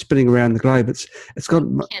 spinning around the globe. It's got,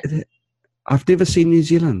 I've never seen New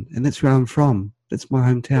Zealand, and that's where I'm from. That's my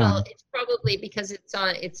hometown. Well, it's probably because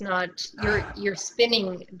you're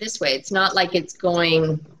spinning this way. It's not like it's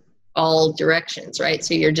going all directions, right?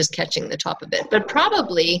 So you're just catching the top of it. But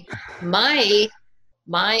probably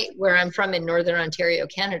where I'm from in Northern Ontario,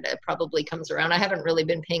 Canada, probably comes around. I haven't really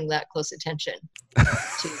been paying that close attention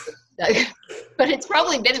to but it's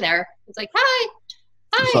probably been there. It's like, hi.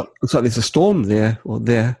 Looks like there's a storm there or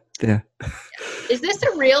there. Yeah, Is this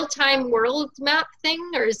a real-time world map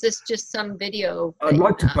thing, or is this just some video? I'd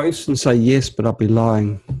like to boast and say yes, but I'll be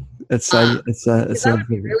lying. That would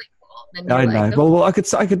be really cool. Then I know. like, oh. Well, I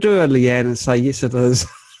could do a Leanne and say yes, it is.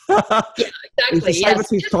 Yeah, exactly. There's a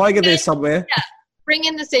saber-toothed tiger there somewhere. Yeah, bring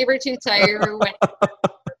in the saber-toothed tiger and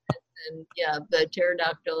the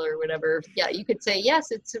pterodactyl or whatever. Yeah, you could say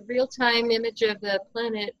yes. It's a real-time image of the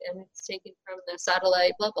planet, and it's taken from the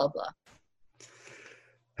satellite. Blah blah blah.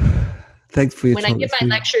 Thanks for your When time. I give my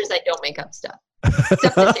lectures, I don't make up stuff.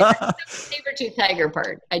 Except the saber-toothed tiger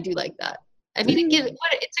part. I do like that. I mean,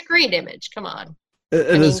 it's a great image. Come on.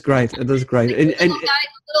 It is great. It is great. Like the little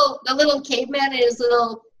guy, the little caveman in his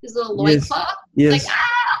little loincloth. Yes. Like,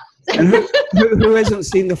 ah! And who hasn't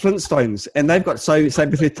seen the Flintstones? And they've got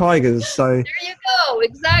saber-toothed tigers. So there you go.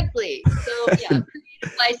 Exactly. So creative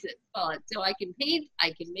license. So I can paint.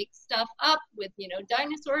 I can make stuff up with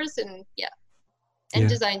dinosaurs and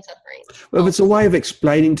design submarines. Well, it's a way of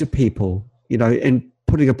explaining to people, and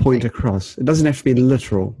putting a point across. It doesn't have to be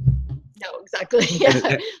literal. No, exactly.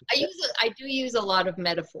 Yeah. I do use a lot of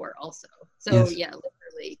metaphor also. So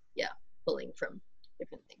literally, pulling from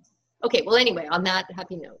different things. Okay, well anyway, on that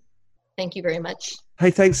happy note, thank you very much.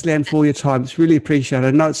 Hey, thanks, Leanne, for all your time. It's really appreciated.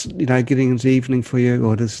 I know it's getting into evening for you,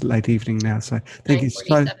 or it is late evening now. So thank you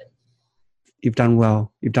so. You've done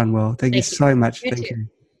well. Thank you so much. Thank you.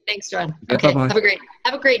 Thanks, John. Okay, have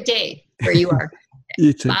a great day where you are.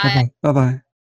 You too. Bye. Bye bye.